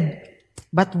limited,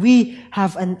 but we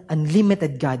have an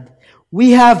unlimited God.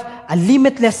 We have a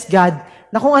limitless God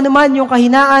na kung ano man yung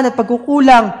kahinaan at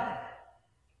pagkukulang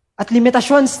at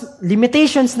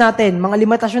limitations natin, mga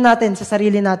limitasyon natin sa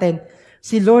sarili natin,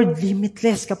 si Lord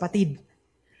limitless, kapatid.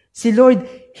 Si Lord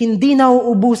hindi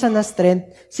nauubusan na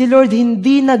strength. Si Lord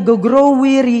hindi nag-grow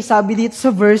weary, sabi dito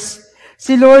sa verse.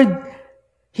 Si Lord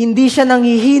hindi siya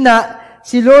nanghihina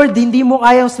si Lord, hindi mo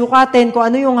kayang sukatin kung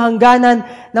ano yung hangganan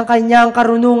ng kanyang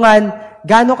karunungan,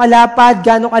 gaano kalapad,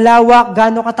 gaano kalawak,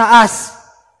 gaano kataas.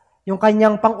 Yung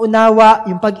kanyang pangunawa,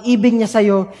 yung pag-ibig niya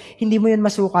sa'yo, hindi mo yun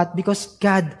masukat because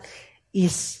God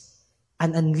is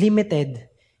an unlimited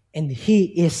and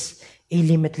He is a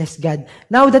limitless God.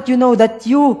 Now that you know that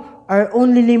you are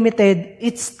only limited,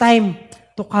 it's time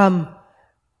to come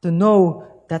to know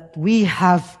that we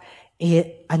have a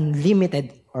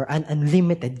unlimited or an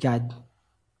unlimited God.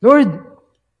 Lord,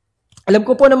 alam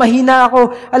ko po na mahina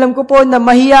ako. Alam ko po na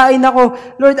mahiyain ako.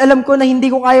 Lord, alam ko na hindi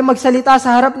ko kaya magsalita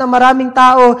sa harap ng maraming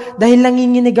tao dahil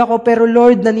nanginginig ako. Pero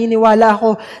Lord, naniniwala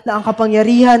ako na ang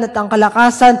kapangyarihan at ang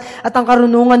kalakasan at ang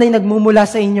karunungan ay nagmumula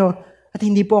sa inyo. At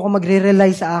hindi po ako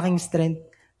magre-rely sa aking strength.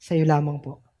 Sa iyo lamang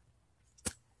po.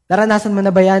 Naranasan mo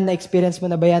na ba yan? Na-experience mo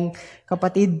na ba yan,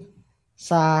 kapatid,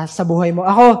 sa buhay mo?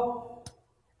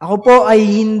 Ako po ay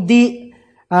hindi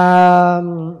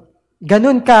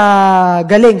ganun ka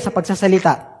galing sa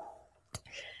pagsasalita.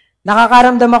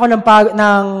 Nakakaramdam ako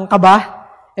ng kaba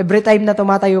every time na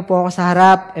tumatayo po ako sa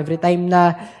harap, every time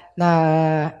na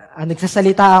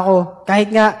nagsasalita ako.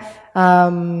 Kahit nga,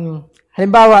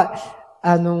 halimbawa,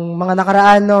 nung mga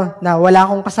nakaraan, na wala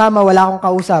akong kasama, wala akong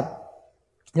kausap.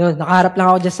 Yun, nakaharap lang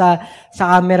ako dyan sa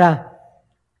camera.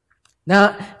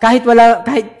 Na kahit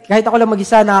ako lang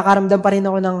mag-isa, nakakaramdam pa rin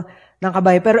ako ng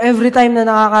kaba. Pero every time na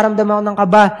nakakaramdam ako ng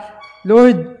kaba,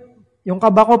 Lord, yung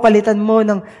kaba ko palitan mo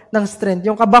ng strength.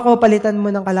 Yung kaba ko palitan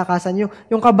mo ng kalakasan.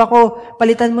 Yung kaba ko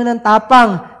palitan mo ng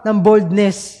tapang, ng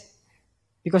boldness.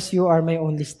 Because you are my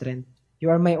only strength. You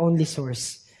are my only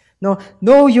source. No,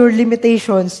 know your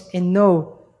limitations and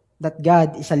know that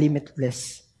God is a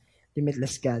limitless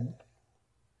God.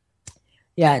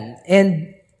 Yan. And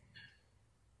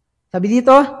sabi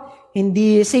dito,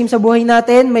 hindi same sa buhay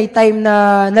natin, may time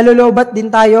na nalolobat din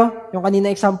tayo. Yung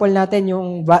kanina example natin,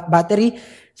 yung battery.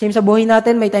 Same sa buhay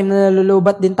natin, may time na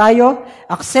nalolobat din tayo.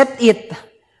 Accept it.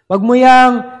 Wag mo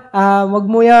yang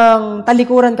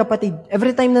talikuran, kapatid.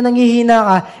 Every time na nanghihina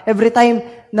ka, every time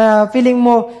na feeling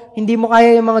mo, hindi mo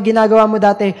kaya yung mga ginagawa mo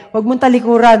dati, wag mong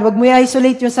talikuran, wag mo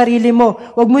i-isolate yung sarili mo,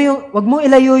 wag mo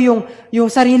ilayo yung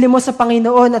sarili mo sa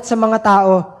Panginoon at sa mga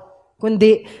tao.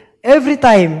 Kundi, every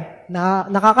time na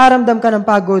nakakaramdam ka ng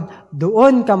pagod,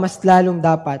 doon ka mas lalong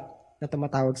dapat na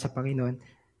tumatawag sa Panginoon.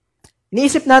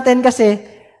 Iniisip natin kasi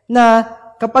na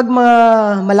kapag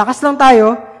malakas lang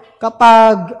tayo,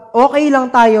 kapag okay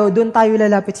lang tayo, doon tayo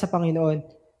lalapit sa Panginoon.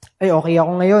 Ay, okay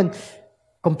ako ngayon.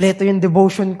 Kompleto yung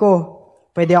devotion ko.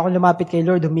 Pwede ako lumapit kay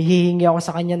Lord. Humihingi ako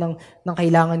sa Kanya ng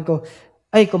kailangan ko.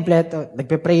 Ay, kompleto.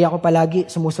 Nagpe-pray ako palagi.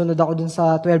 Sumusunod ako dun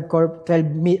sa 12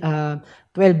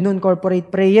 noon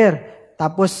corporate prayer.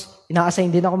 Tapos,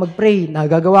 ina-assign din ako mag-pray.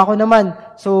 Nagagawa ko naman.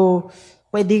 So,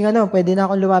 pwede na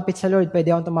akong lumapit sa Lord. Pwede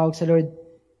akong tumawag sa Lord.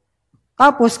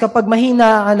 Tapos, kapag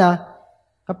mahina ka na,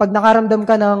 kapag nakaramdam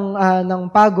ka ng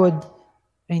pagod,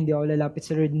 ay, hindi ako lalapit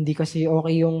sa Lord. Hindi kasi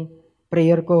okay yung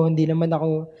prayer ko. Hindi naman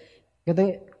ako...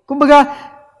 Kumbaga,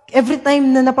 every time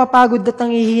na napapagod at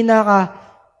nanghihina ka,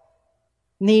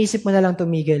 iniisip mo na lang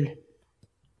tumigil.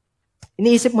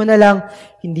 Iniisip mo na lang,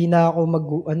 hindi na ako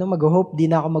mag-hope, hindi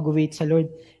na ako mag-wait sa Lord.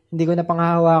 Hindi ko na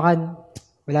panghahawakan.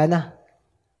 Wala na.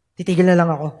 Titigil na lang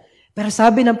ako. Pero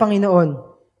sabi ng Panginoon,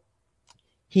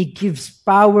 He gives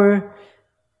power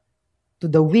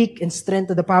to the weak and strength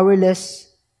to the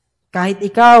powerless. Kahit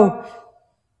ikaw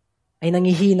ay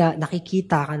nanghihina,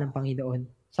 nakikita ka ng Panginoon.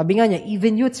 Sabi nga niya,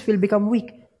 even youths will become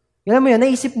weak. Alam mo yun,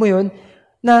 naisip mo yun,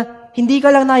 na hindi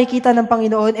ka lang nakikita ng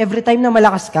Panginoon every time na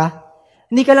malakas ka.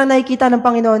 Hindi ka lang nakikita ng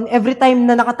Panginoon every time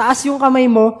na nakataas yung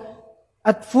kamay mo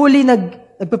at fully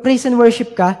nagpa-praise and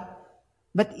worship ka.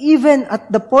 But even at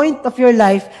the point of your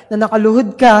life na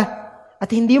nakaluhod ka at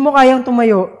hindi mo kayang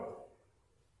tumayo,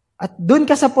 at dun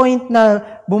ka sa point na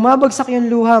bumabagsak yung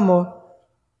luha mo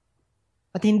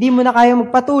at hindi mo na kayang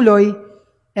magpatuloy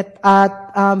at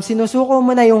sinusuko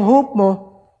mo na yung hope mo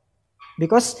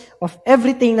because of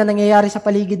everything na nangyayari sa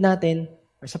paligid natin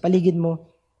or sa paligid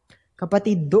mo,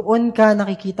 kapatid, doon ka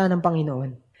nakikita ng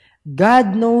Panginoon.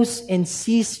 God knows and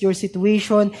sees your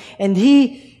situation and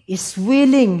He is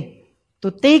willing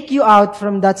to take you out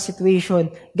from that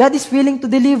situation. God is willing to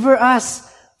deliver us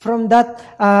from that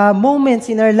moments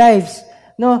in our lives.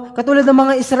 No, katulad ng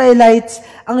mga Israelites,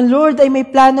 ang Lord ay may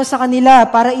plano sa kanila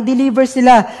para i-deliver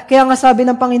sila. Kaya nga sabi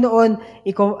ng Panginoon,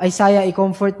 Isaiah,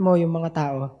 i-comfort mo yung mga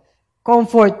tao.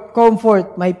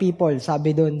 Comfort my people,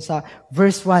 sabi doon sa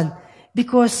verse 1.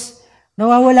 Because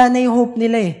nawawala na yung hope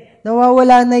nila eh.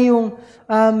 Nawawala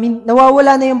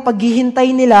na yung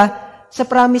paghihintay nila sa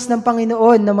promise ng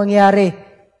Panginoon na mangyari.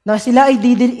 na sila ay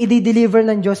i-deliver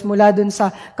ng Diyos mula dun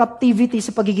sa captivity, sa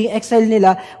pagiging exile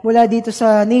nila, mula dito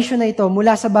sa nation na ito,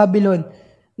 mula sa Babylon.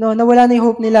 No, nawala na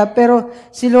yung hope nila. Pero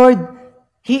si Lord,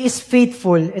 He is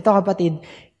faithful. Ito kapatid,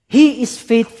 He is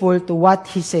faithful to what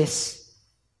He says.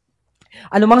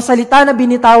 Anumang salita na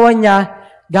binitawan niya,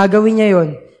 gagawin niya yon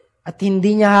at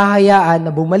hindi niya hahayaan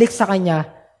na bumalik sa Kanya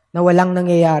na walang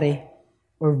nangyayari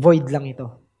or void lang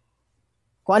ito.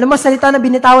 Kung ano man salita na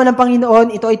binitawan ng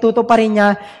Panginoon, ito ay tutuparin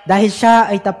niya dahil siya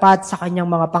ay tapat sa kanyang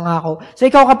mga pangako. So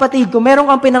ikaw kapatid, kung meron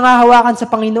kang pinangahawakan sa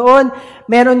Panginoon,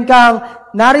 meron kang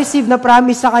na-receive na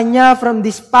promise sa Kanya from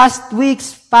these past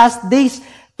weeks, past days,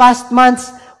 past months,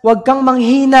 huwag kang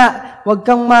manghina, huwag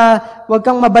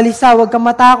kang mabalisa, huwag kang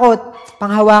matakot.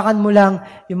 Panghawakan mo lang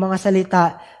yung mga salita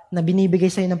na binibigay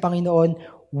sa iyo ng Panginoon.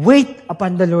 Wait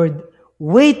upon the Lord.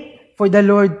 Wait for the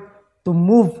Lord to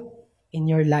move in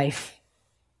your life.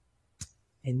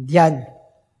 And yan.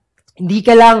 Hindi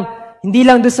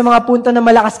lang doon sa mga punto na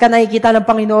malakas ka nakikita ng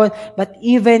Panginoon, but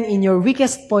even in your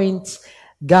weakest points,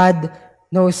 God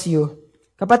knows you.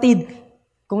 Kapatid,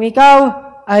 kung ikaw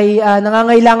ay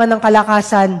nangangailangan ng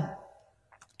kalakasan,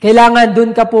 kailangan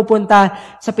doon ka pupunta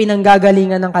sa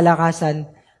pinanggagalingan ng kalakasan.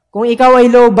 Kung ikaw ay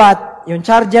lowbat, yung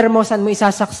charger mo, saan mo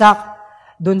isasaksak?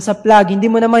 Doon sa plug. Hindi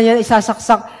mo naman yan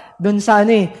isasaksak doon sa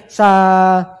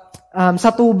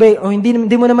sa tubig, o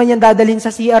hindi mo naman yan dadalhin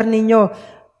sa CR ninyo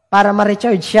para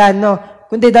ma-recharge yan, no?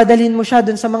 Kundi dadalhin mo siya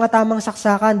dun sa mga tamang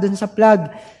saksakan, dun sa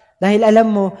plug. Dahil alam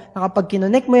mo, na kapag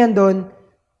kinonect mo yan dun,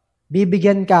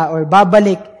 bibigyan ka or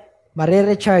babalik,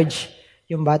 mare-recharge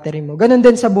yung battery mo. Ganon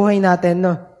din sa buhay natin,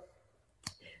 no?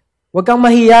 Huwag kang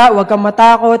mahiya, huwag kang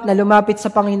matakot na lumapit sa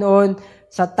Panginoon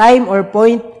sa time or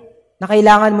point na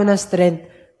kailangan mo ng strength.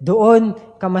 Doon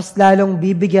ka mas lalong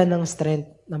bibigyan ng strength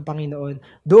ng Panginoon.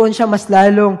 Doon siya mas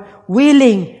lalong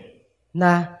willing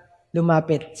na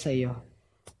lumapit sa iyo.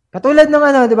 Katulad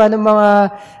ng di ba, ng mga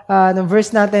ng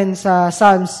verse natin sa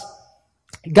Psalms,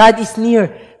 God is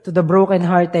near to the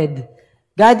brokenhearted.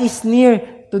 God is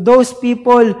near to those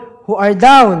people who are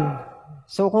down.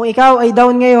 So kung ikaw ay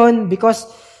down ngayon because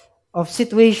of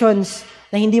situations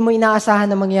na hindi mo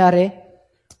inaasahan na mangyari,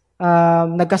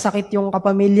 nagkasakit yung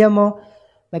kapamilya mo,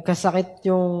 nagkasakit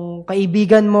yung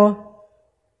kaibigan mo,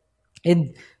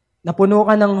 and napuno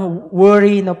ka ng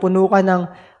worry, napuno ka ng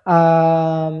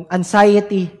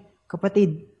anxiety.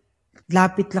 Kapatid,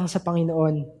 lapit lang sa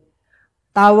Panginoon.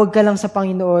 Tawag ka lang sa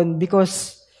Panginoon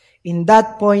because in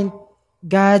that point,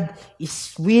 God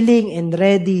is willing and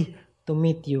ready to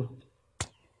meet you.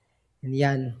 And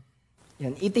yan.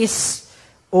 It is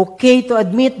okay to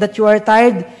admit that you are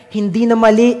tired. Hindi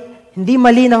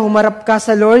mali na humarap ka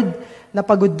sa Lord, na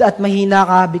pagod at mahina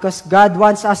ka, because God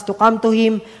wants us to come to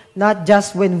Him not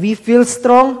just when we feel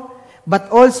strong, but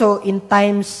also in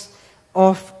times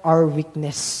of our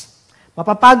weakness.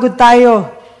 Mapapagod tayo.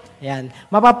 Ayan.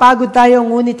 Mapapagod tayo,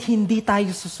 ngunit hindi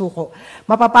tayo susuko.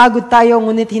 Mapapagod tayo,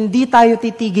 ngunit hindi tayo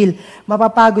titigil.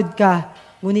 Mapapagod ka,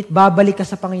 ngunit babalik ka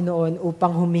sa Panginoon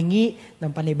upang humingi ng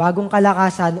panibagong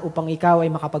kalakasan upang ikaw ay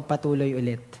makapagpatuloy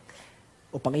ulit.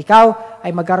 Upang ikaw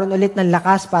ay magkaroon ulit ng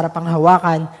lakas para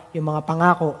panghawakan yung mga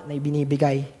pangako na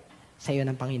ibinibigay sa iyo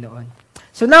ng Panginoon.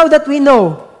 So now that we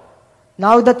know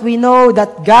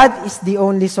that God is the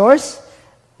only source,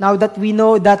 now that we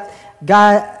know that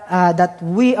that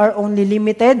we are only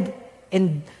limited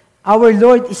and our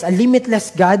Lord is a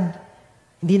limitless God,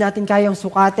 hindi natin kayang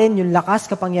sukatin yung lakas,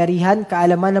 kapangyarihan,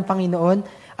 kaalaman ng Panginoon,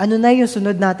 ano na yung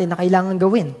sunod natin na kailangan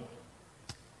gawin?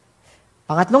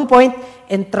 Pangatlong point,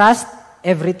 entrust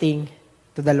everything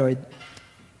to the Lord.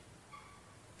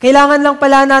 Kailangan lang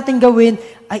pala natin gawin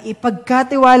ay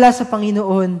ipagkatiwala sa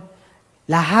Panginoon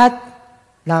lahat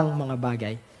ng mga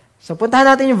bagay. So puntahan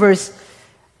natin yung verse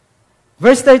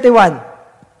 31.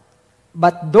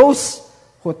 But those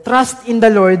who trust in the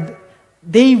Lord,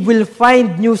 they will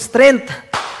find new strength.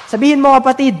 Sabihin mo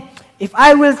kapatid, if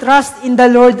I will trust in the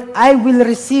Lord, I will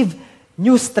receive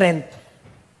new strength.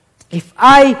 If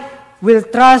I will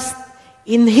trust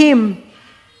in Him,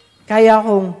 kaya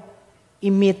akong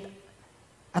i-meet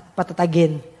at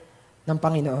patatagin ng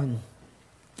Panginoon.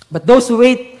 But those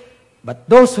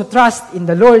who trust in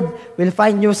the Lord will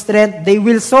find new strength. They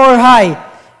will soar high.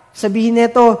 Sabihin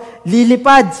nito,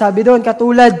 lilipad. Sabi doon,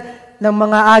 katulad ng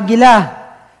mga agila.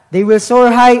 They will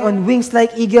soar high on wings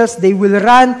like eagles. They will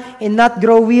run and not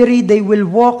grow weary. They will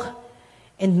walk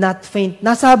and not faint.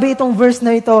 Nasabi itong verse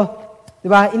na ito.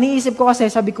 Diba? Iniisip ko kasi,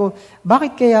 sabi ko,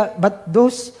 bakit kaya, but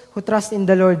those who trust in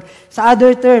the Lord. Sa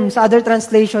other term, sa other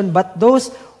translation, but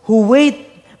those who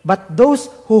wait, but those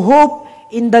who hope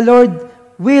in the Lord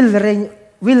will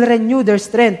renew their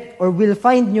strength or will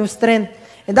find new strength.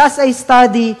 And as I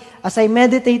study, as I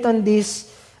meditate on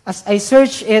this, as I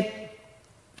search it,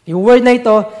 yung word na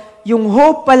ito, yung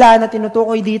hope pala na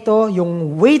tinutukoy dito,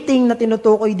 yung waiting na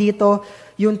tinutukoy dito,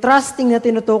 yung trusting na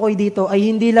tinutukoy dito,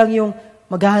 ay hindi lang yung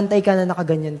maghahantay ka na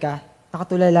nakaganyan ka,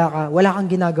 nakatulala ka, wala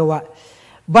kang ginagawa.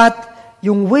 But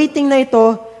yung waiting na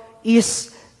ito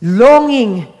is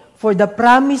longing for the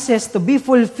promises to be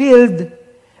fulfilled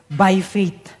by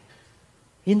faith.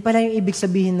 Yun pala yung ibig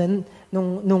sabihin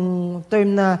nung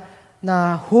term na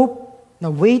hope,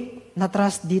 na wait, na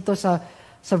trust dito sa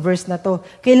verse na to.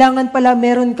 Kailangan pala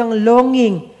meron kang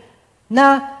longing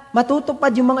na matutupad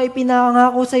yung mga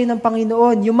ipinangako sa'yo ng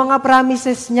Panginoon, yung mga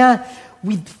promises niya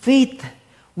with faith,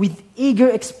 with eager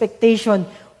expectation,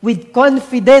 with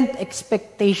confident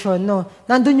expectation. No?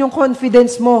 Nandun yung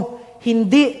confidence mo,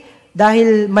 hindi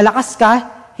dahil malakas ka,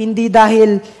 hindi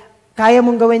dahil kaya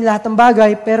mong gawin lahat ng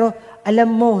bagay, pero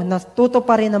alam mo na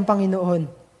tutuparin ng Panginoon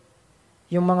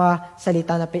yung mga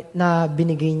salita na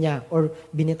binigay niya or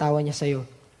binitawan niya sa'yo.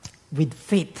 With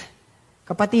faith.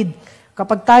 Kapatid,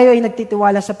 kapag tayo ay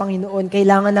nagtitiwala sa Panginoon,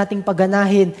 kailangan nating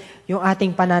paganahin yung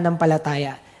ating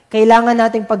pananampalataya. Kailangan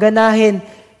nating paganahin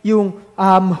yung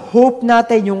hope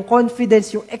natin, yung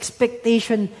confidence, yung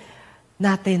expectation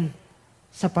natin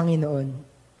sa Panginoon.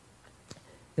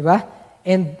 Diba?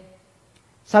 And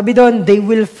sabi doon, they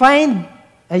will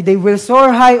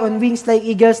soar high on wings like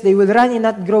eagles, they will run and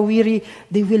not grow weary,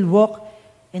 they will walk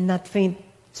and not faint.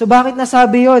 So bakit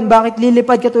nasabi yon? Bakit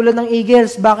lilipad katulad ng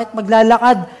eagles? Bakit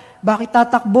maglalakad? Bakit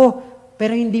tatakbo?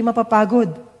 Pero hindi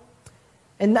mapapagod.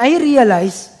 And I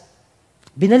realize,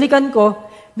 binalikan ko,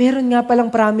 meron nga palang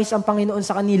promise ang Panginoon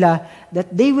sa kanila that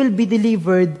they will be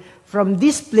delivered from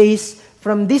this place,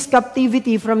 from this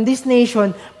captivity, from this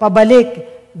nation, pabalik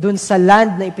dun sa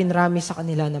land na ipinrami sa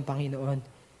kanila ng Panginoon.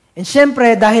 And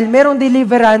syempre, dahil merong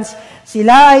deliverance,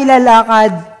 sila ay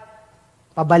lalakad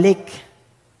pabalik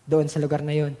doon sa lugar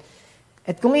na yon.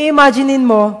 At kung i-imaginein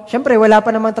mo, syempre wala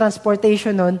pa namang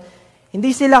transportation nun,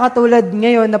 hindi sila katulad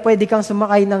ngayon na pwede kang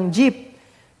sumakay ng jeep.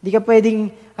 Hindi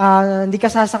ka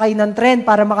sasakay ng tren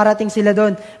para makarating sila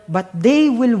doon. But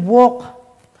they will walk.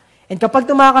 And kapag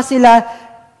tumakas sila,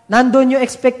 nandun yung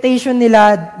expectation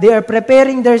nila, they are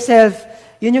preparing themselves.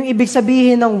 Yun yung ibig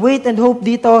sabihin ng wait and hope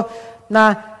dito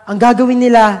na ang gagawin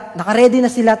nila, nakaredy na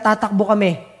sila, tatakbo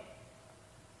kami.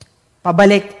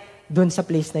 Pabalik dun sa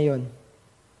place na yon.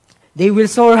 They will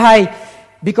soar high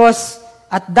because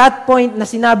at that point na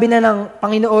sinabi na ng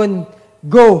Panginoon,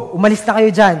 go, umalis na kayo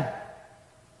dyan.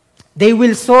 They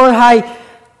will soar high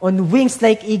on wings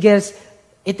like eagles.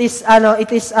 It is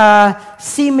a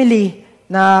simile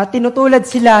na tinutulad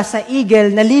sila sa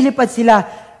eagle, nalilipad sila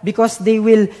because they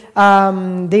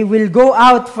will go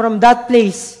out from that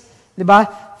place, 'di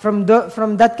ba? From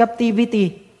that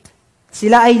captivity.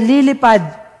 Sila ay lilipad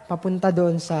papunta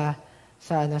doon sa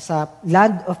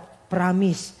land of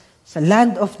promise, sa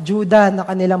land of Judah na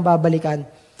kanilang babalikan.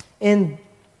 And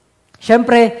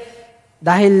syempre,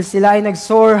 dahil sila ay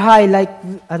nag-soar high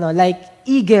like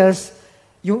eagles,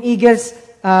 yung eagles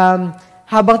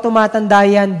habang tumatanda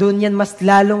yan, doon yan mas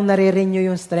lalong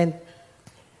nare-renew yung strength.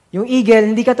 Yung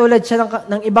eagle, hindi katulad siya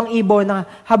ng ibang ibon na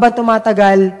habang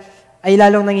tumatagal ay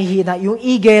lalong nangihina. Yung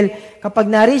eagle, kapag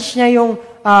na-reach niya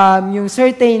yung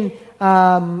certain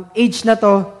age na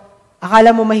to, akala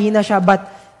mo mahina siya, but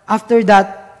after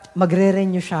that,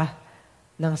 magre-renew siya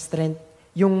ng strength.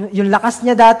 Yung lakas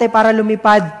niya dati para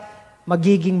lumipad,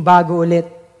 magiging bago ulit.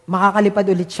 Makakalipad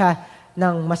ulit siya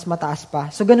ng mas mataas pa.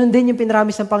 So, ganun din yung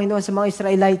pinramis ng Panginoon sa mga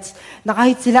Israelites, na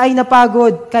kahit sila ay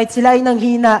napagod, kahit sila ay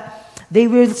nanghina, they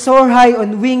will soar high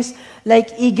on wings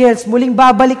like eagles. Muling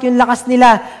babalik yung lakas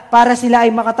nila para sila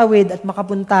ay makatawid at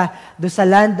makapunta doon sa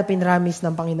land na pinramis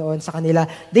ng Panginoon sa kanila.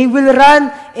 They will run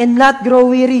and not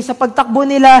grow weary. Sa pagtakbo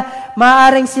nila,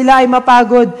 maaaring sila ay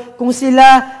mapagod kung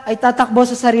sila ay tatakbo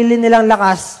sa sarili nilang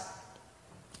lakas.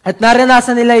 At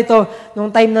naranasan nila ito nung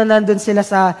time na nandun sila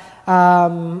sa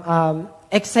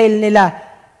exile nila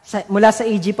mula sa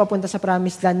Egypt papunta sa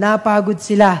Promised Land. Napagod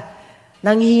sila.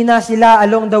 Nanghihina sila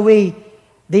along the way.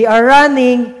 They are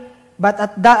running, but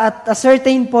at a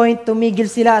certain point, tumigil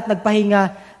sila at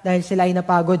nagpahinga dahil sila ay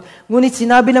napagod. Ngunit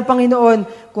sinabi ng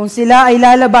Panginoon, kung sila ay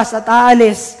lalabas at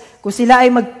aalis, kung sila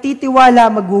ay magtitiwala,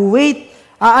 mag-wait,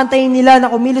 aantayin nila na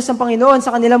kumilos ang Panginoon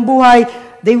sa kanilang buhay,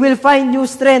 they will find new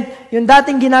strength. Yung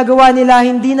dating ginagawa nila,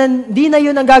 hindi na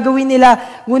yun ang gagawin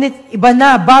nila, ngunit iba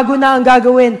na, bago na ang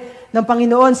gagawin ng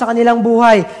Panginoon sa kanilang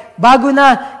buhay. Bago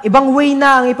na, ibang way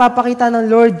na ang ipapakita ng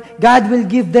Lord. God will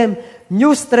give them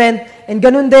new strength. And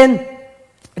ganun din,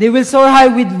 they will soar high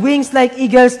with wings like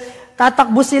eagles.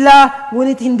 Tatakbo sila,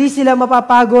 ngunit hindi sila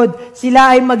mapapagod.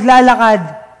 Sila ay maglalakad,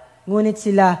 ngunit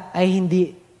sila ay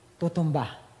hindi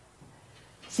tutumba.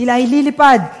 Sila ay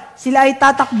lilipad, sila ay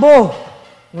tatakbo,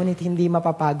 ngunit hindi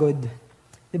mapapagod.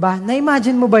 Diba?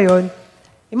 Na-imagine mo ba yon?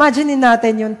 Imaginein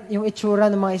natin yung itsura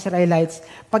ng mga Israelites.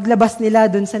 Paglabas nila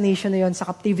dun sa nation na yon, sa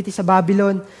captivity sa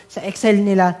Babylon, sa exile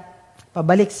nila,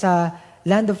 pabalik sa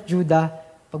land of Judah,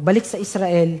 pagbalik sa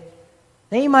Israel,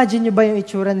 na-imagine nyo ba yung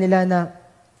itsura nila na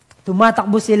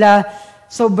tumatakbo sila,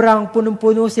 sobrang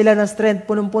punong-puno sila ng strength,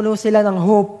 punong-puno sila ng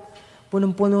hope,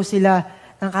 punong-puno sila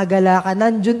ng kagalakan.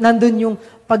 Nandun yung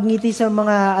pagngiti sa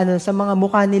mga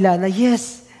mukha nila na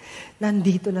yes,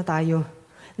 nandito na tayo.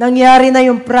 Nangyari na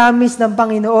yung promise ng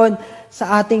Panginoon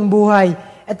sa ating buhay.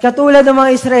 At katulad ng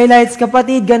mga Israelites,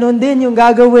 kapatid, ganun din yung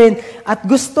gagawin at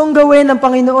gustong gawin ng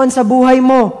Panginoon sa buhay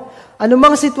mo.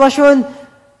 Anumang sitwasyon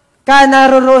ka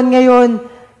naroroon ngayon,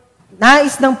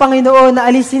 nais ng Panginoon na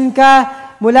alisin ka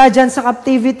mula dyan sa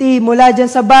captivity, mula dyan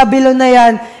sa Babylon na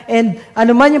yan, and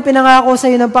anuman yung pinangako sa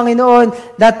iyo ng Panginoon,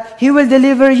 that He will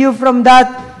deliver you from that,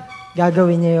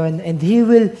 gagawin niya yun, and He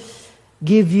will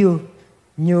give you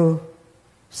new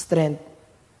strength.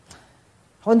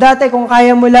 Kung dati, kung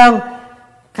kaya mo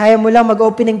lang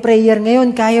mag-opening prayer,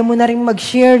 ngayon, kaya mo na rin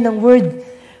mag-share ng word.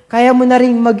 Kaya mo na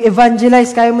rin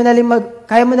mag-evangelize. Kaya mo na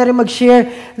rin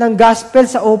mag-share ng gospel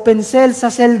sa open cell,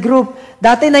 sa cell group.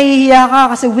 Dati nahihiya ka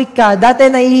kasi weak ka. Dati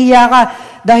nahihiya ka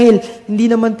dahil hindi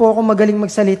naman po ako magaling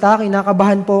magsalita,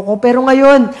 kinakabahan po ako. Pero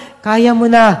ngayon, kaya mo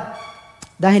na.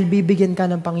 Dahil bibigyan ka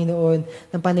ng Panginoon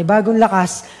ng panibagong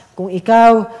lakas kung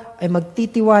ikaw ay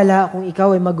magtitiwala, kung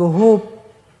ikaw ay mag-hope,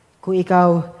 kung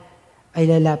ikaw ay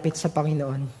lalapit sa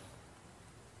Panginoon.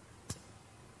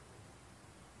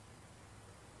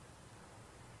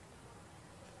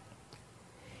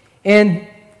 And,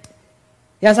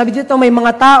 yan, sabi dito, may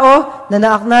mga tao na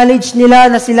na-acknowledge nila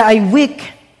na sila ay weak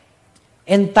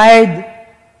and tired.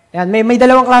 Yan, may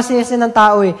dalawang klase kasi ng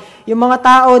tao eh. Yung mga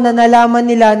tao na nalaman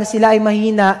nila na sila ay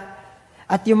mahina,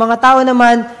 at yung mga tao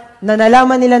naman na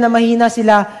nalaman nila na mahina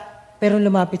sila, pero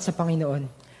lumapit sa Panginoon.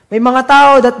 May mga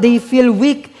tao that they feel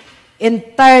weak and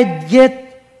tired, yet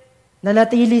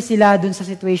nanatili sila dun sa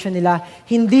situation nila.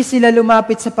 Hindi sila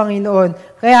lumapit sa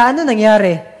Panginoon. Kaya ano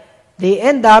nangyari? They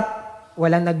end up,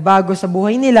 walang nagbago sa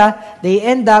buhay nila. They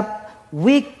end up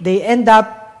weak. They end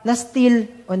up na still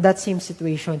on that same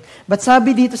situation. But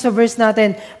sabi dito sa verse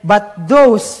natin, but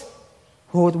those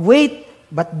who wait,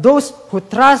 but those who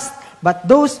trust, but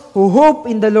those who hope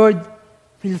in the Lord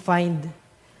will find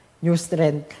new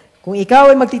strength. Kung ikaw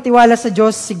ay magtitiwala sa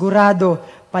Diyos, sigurado,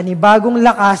 panibagong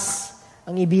lakas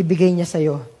ang ibibigay niya sa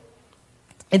iyo.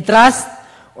 And trust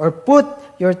or put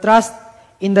your trust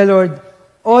in the Lord.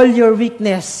 All your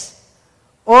weakness,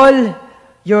 all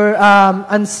your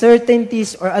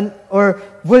uncertainties or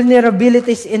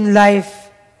vulnerabilities in life,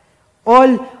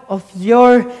 all of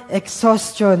your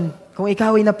exhaustion, kung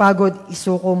ikaw ay napagod,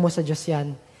 isuko mo sa Diyos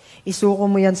yan. Isuko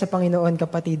mo yan sa Panginoon,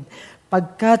 kapatid.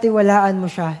 Pagkatiwalaan mo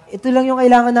siya, ito lang yung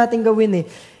kailangan natin gawin eh.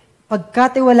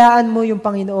 Pagkatiwalaan mo yung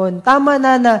Panginoon. Tama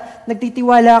na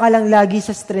nagtitiwala ka lang lagi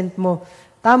sa strength mo.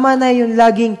 Tama na yung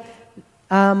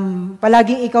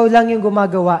palaging ikaw lang yung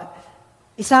gumagawa.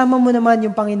 Isama mo naman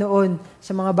yung Panginoon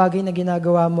sa mga bagay na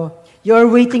ginagawa mo. You're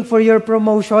waiting for your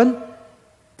promotion.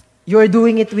 You're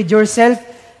doing it with yourself.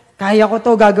 Kaya ko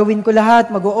to, gagawin ko lahat.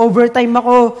 Mag-overtime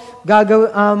ako.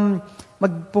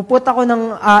 Magpuput ako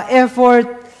ng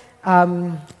effort.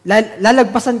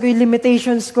 Lalagpasan ko yung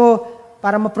limitations ko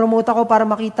para ma-promote ako, para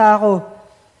makita ako.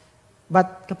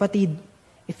 But kapatid,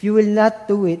 if you will not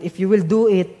do it, if you will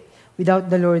do it without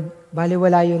the Lord,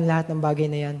 baliwala yung lahat ng bagay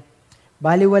na yan.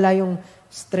 Baliwala yung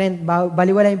strength,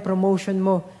 baliwala yung promotion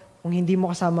mo kung hindi mo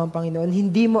kasama ang Panginoon.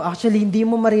 Hindi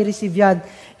mo marireceive yan.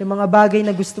 Yung mga bagay na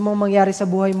gusto mong mangyari sa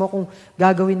buhay mo kung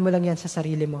gagawin mo lang yan sa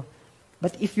sarili mo.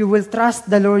 But if you will trust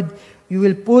the Lord, you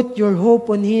will put your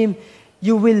hope on Him,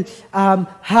 you will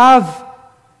have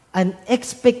an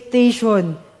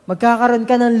expectation. Magkakaroon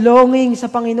ka ng longing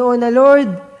sa Panginoon na,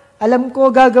 Lord, alam ko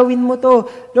gagawin mo to.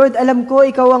 Lord, alam ko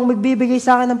ikaw ang magbibigay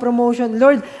sa akin ng promotion.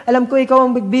 Lord, alam ko ikaw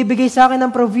ang magbibigay sa akin ng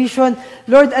provision.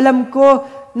 Lord, alam ko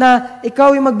na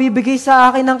ikaw yung magbibigay sa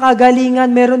akin ng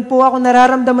kagalingan. Meron po ako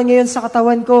nararamdaman ngayon sa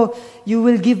katawan ko. You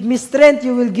will give me strength.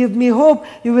 You will give me hope.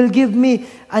 You will give me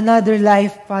another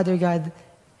life, Father God.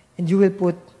 And you will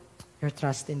put your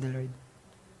trust in the Lord.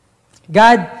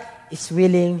 God is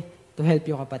willing to help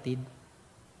you, kapatid.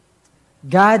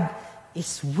 God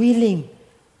is willing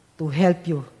to help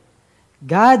you.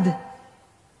 God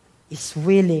is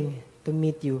willing to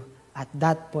meet you at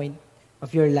that point of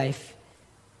your life.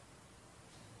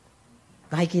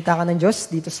 Nakikita ka ng Diyos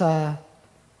dito sa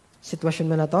sitwasyon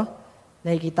mo na to?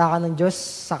 Nakikita ka ng Diyos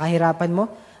sa kahirapan mo?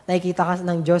 Nakikita ka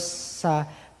ng Diyos sa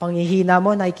panghihina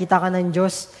mo? Nakikita ka ng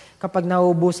Diyos kapag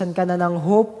nauubusan ka na ng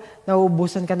hope,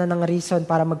 nauubusan ka na ng reason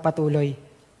para magpatuloy.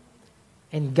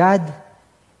 And God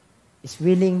is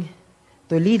willing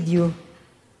to lead you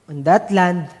on that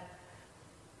land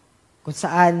kung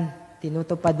saan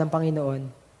tinutupad ng Panginoon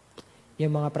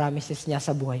yung mga promises niya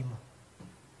sa buhay mo.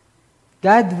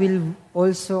 God will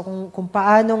also, kung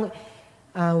paanong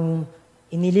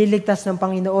inililigtas ng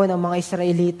Panginoon ang mga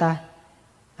Israelita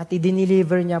at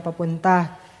i-deliver niya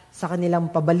papunta sa kanilang,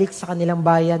 pabalik sa kanilang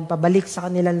bayan, pabalik sa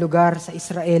kanilang lugar sa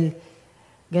Israel,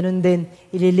 ganun din,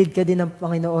 ililid ka din ng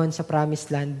Panginoon sa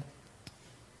promised land.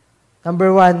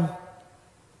 Number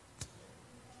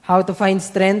 1, how to find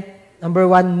strength. Number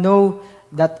 1, know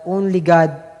that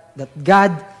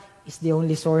God is the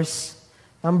only source.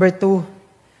 Number 2,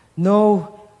 know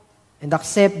and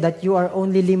accept that you are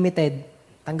only limited.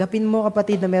 Tanggapin mo,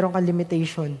 kapatid, na meron kang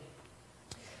limitation.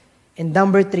 And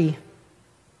number 3,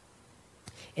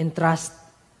 entrust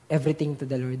everything to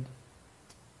the Lord.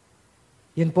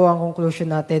 Yun po ang conclusion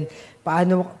natin.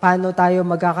 Paano tayo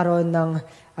magkakaroon ng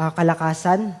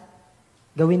kalakasan?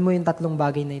 Gawin mo yung 3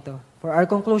 bagay na ito. For our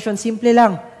conclusion, simple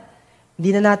lang.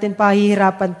 Hindi na natin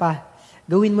pahihirapan pa.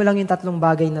 Gawin mo lang yung 3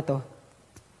 bagay na to.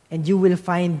 And you will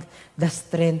find the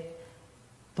strength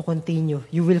to continue.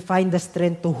 You will find the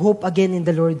strength to hope again in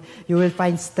the Lord. You will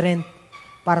find strength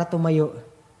para tumayo.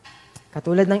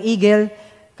 Katulad ng eagle,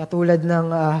 katulad ng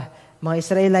mga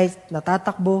Israelites na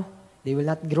tatakbo, they will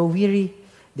not grow weary,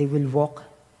 they will walk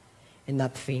and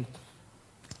not faint.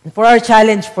 And for our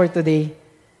challenge for today,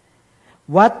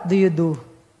 what do you do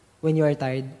when you are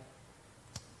tired?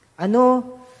 Ano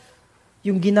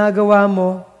yung ginagawa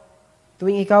mo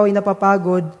tuwing ikaw ay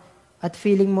napapagod at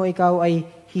feeling mo ikaw ay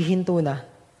hihinto na?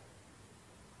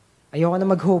 Ayoko na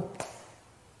mag-hope.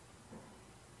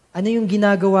 Ano yung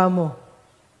ginagawa mo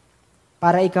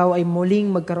para ikaw ay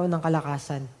muling magkaroon ng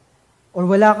kalakasan? Or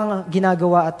wala kang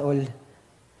ginagawa at all?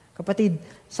 Kapatid,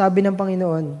 sabi ng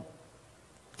Panginoon,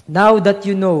 now that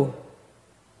you know,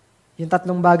 yung 3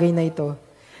 bagay na ito,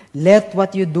 let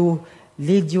what you do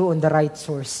lead you on the right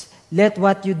source. Let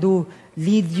what you do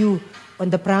lead you on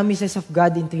the promises of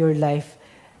God into your life.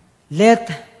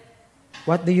 Let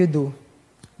what do you do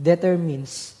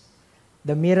determines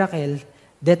the miracle,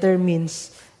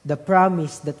 determines the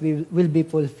promise that will be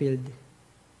fulfilled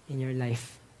in your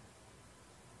life.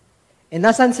 And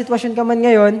nasaan sitwasyon ka man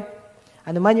ngayon,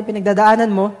 ano man yung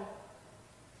pinagdadaanan mo,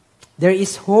 there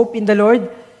is hope in the Lord.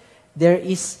 There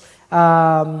is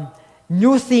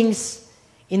new things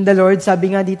in the Lord.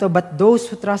 Sabi nga dito, but those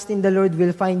who trust in the Lord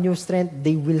will find new strength.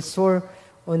 They will soar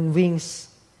on wings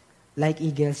like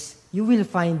eagles. You will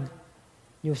find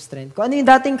new strength. Kung ano yung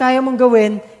dating kaya mong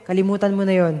gawin, kalimutan mo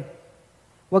na yon.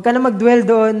 Huwag ka na mag-dwell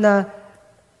doon na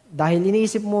dahil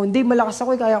iniisip mo, hindi, malakas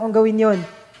ako, kaya kong gawin yon.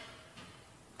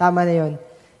 Tama na yon.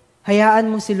 Hayaan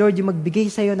mong si Lord yung magbigay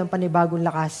sa iyo ng panibagong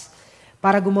lakas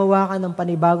para gumawa ka ng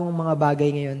panibagong mga bagay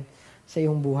ngayon sa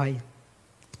iyong buhay.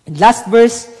 And last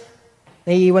verse,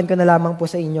 naiiwan ko na lamang po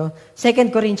sa inyo. 2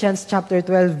 Corinthians chapter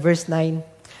 12, verse 9.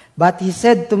 But he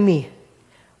said to me,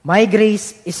 my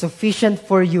grace is sufficient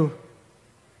for you,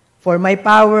 for my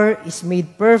power is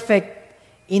made perfect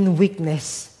in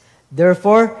weakness.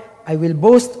 Therefore, I will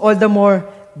boast all the more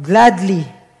gladly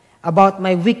about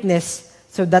my weakness,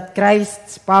 so that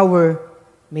Christ's power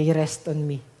may rest on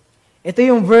me. Ito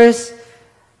yung verse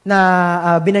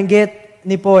na binanggit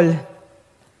ni Paul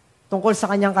tungkol sa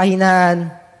kanyang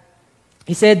kahinaan.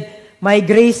 He said, my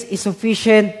grace is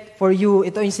sufficient for you.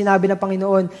 Ito yung sinabi ng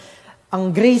Panginoon. Ang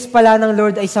grace pala ng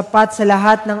Lord ay sapat sa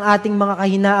lahat ng ating mga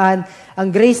kahinaan. Ang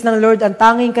grace ng Lord ang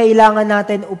tanging kailangan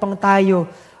natin upang tayo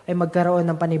ay magkaroon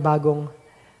ng panibagong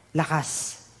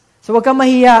lakas. So wag kang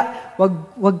mahiya,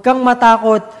 wag kang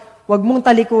matakot, wag mong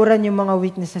talikuran yung mga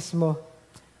weaknesses mo.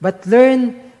 But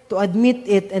learn to admit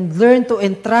it and learn to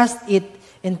entrust it,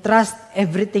 entrust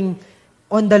everything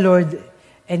on the Lord,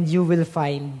 and you will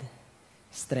find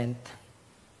strength.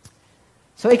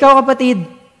 So ikaw, kapatid,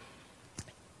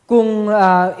 kung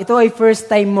ito ay first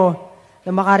time mo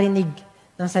na makarinig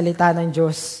ng salita ng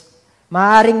Diyos,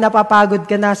 maaaring napapagod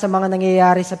ka na sa mga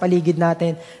nangyayari sa paligid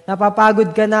natin.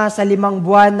 Napapagod ka na sa 5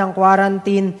 buwan ng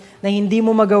quarantine na hindi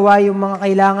mo magawa yung mga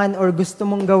kailangan or gusto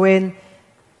mong gawin.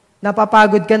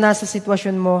 Napapagod ka na sa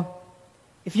sitwasyon mo.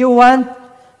 If you want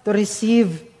to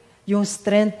receive yung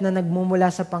strength na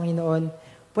nagmumula sa Panginoon,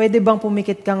 pwede bang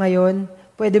pumikit ka ngayon?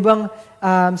 Pwede bang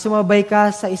sumabay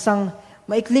ka sa isang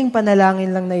maikling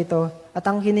panalangin lang na ito at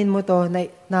angkinin mo to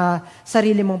na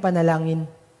sarili mong panalangin?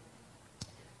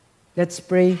 Let's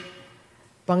pray.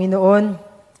 Panginoon,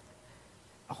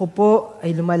 ako po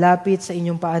ay lumalapit sa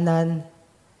inyong paanan.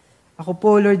 Ako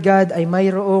po, Lord God, ay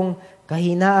mayroong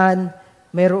kahinaan,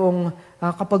 mayroong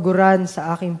kapaguran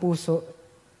sa aking puso.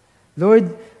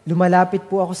 Lord, lumalapit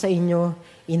po ako sa inyo,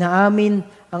 inaamin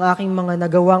ang aking mga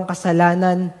nagawang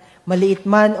kasalanan, maliit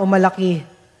man o malaki,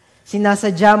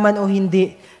 sinasadya man o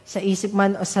hindi, sa isip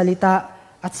man o salita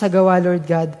at sa gawa, Lord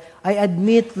God. I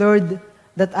admit, Lord,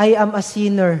 that I am a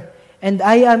sinner and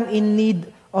I am in need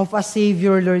of a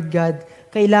Savior, Lord God.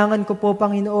 Kailangan ko po,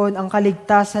 Panginoon, ang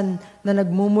kaligtasan na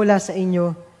nagmumula sa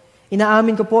inyo.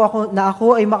 Inaamin ko po na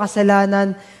ako ay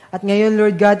makasalanan at ngayon,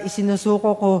 Lord God, isinusuko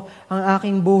ko ang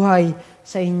aking buhay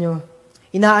sa inyo.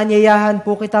 Inaanyayahan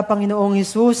po kita, Panginoong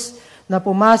Hesus, na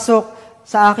pumasok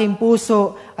sa aking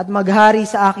puso at maghari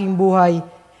sa aking buhay.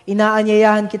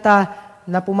 Inaanyayahan kita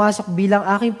na pumasok bilang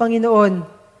aking Panginoon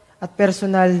at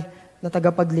personal na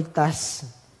tagapagligtas.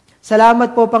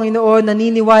 Salamat po, Panginoon,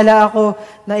 naniniwala ako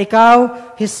na Ikaw,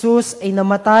 Jesus, ay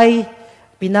namatay,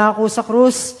 pinako sa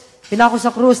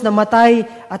krus, namatay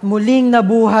at muling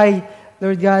nabuhay,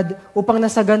 Lord God, upang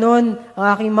nasa ganon ang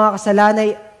aking mga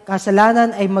kasalanan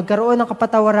ay magkaroon ng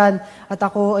kapatawaran at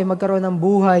ako ay magkaroon ng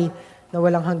buhay na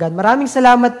walang hanggan. Maraming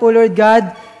salamat po, Lord God,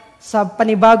 sa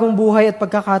panibagong buhay at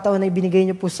pagkakataon na ibinigay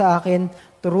niyo po sa akin.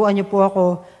 Turuan niyo po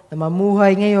ako na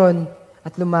mamuhay ngayon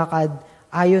at lumakad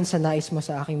ayon sa nais mo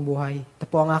sa aking buhay. Ito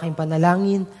po ang aking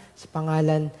panalangin sa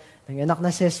pangalan ng anak na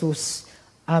si Jesus.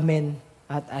 Amen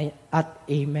at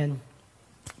amen.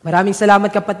 Maraming salamat,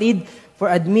 kapatid, for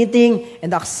admitting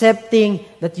and accepting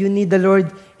that you need the Lord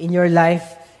in your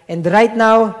life. And right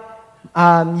now,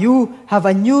 you have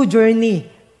a new journey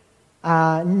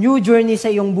sa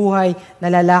iyong buhay,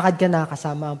 nalalakad ka na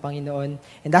kasama ang Panginoon.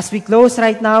 And as we close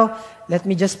right now, let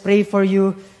me just pray for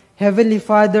you. Heavenly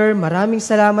Father, maraming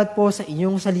salamat po sa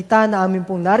inyong salita na amin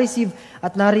pong na-receive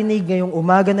at narinig ngayong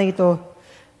umaga na ito.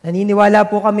 Naniniwala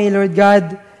po kami, Lord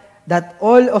God, that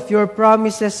all of your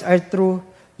promises are true.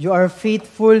 You are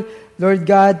faithful, Lord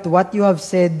God, to what you have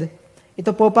said.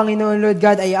 Ito po, Panginoon, Lord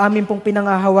God, ay amin pong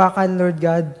pinangahawakan, Lord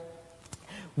God.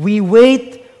 We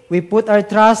wait, we put our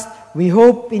trust, we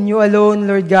hope in you alone,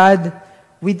 Lord God,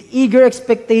 with eager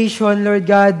expectation, Lord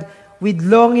God, with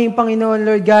longing, Panginoon,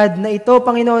 Lord God, na ito,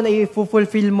 Panginoon, ay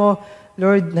i-fulfill mo.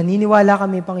 Lord, naniniwala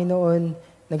kami,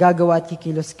 Panginoon, nagagawa at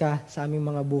kikilos ka sa aming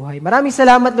mga buhay. Maraming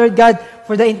salamat, Lord God,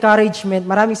 for the encouragement.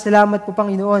 Maraming salamat po,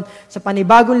 Panginoon, sa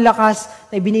panibagong lakas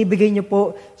na ibinibigay niyo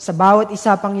po sa bawat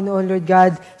isa, Panginoon, Lord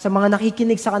God, sa mga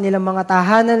nakikinig sa kanilang mga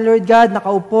tahanan, Lord God,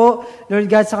 nakaupo, Lord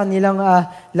God, sa kanilang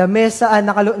lamesa,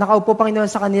 nakaupo, Panginoon,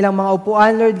 sa kanilang mga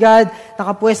upuan, Lord God,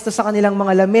 nakapwesto sa kanilang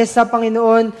mga lamesa,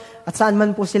 Panginoon, at saan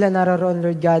man po sila naroon,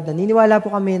 Lord God. Naniniwala po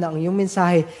kami na ang iyong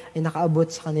mensahe ay nakaabot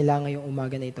sa kanila ngayong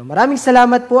umaga na ito. Maraming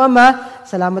salamat po, Ama.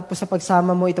 Salamat po sa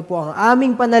pagsama mo. Ito po ang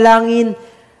aming panalangin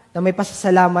na may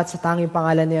pasasalamat sa tanging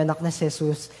pangalan ni anak na si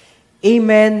Jesus.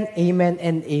 Amen, amen,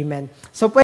 and amen. So,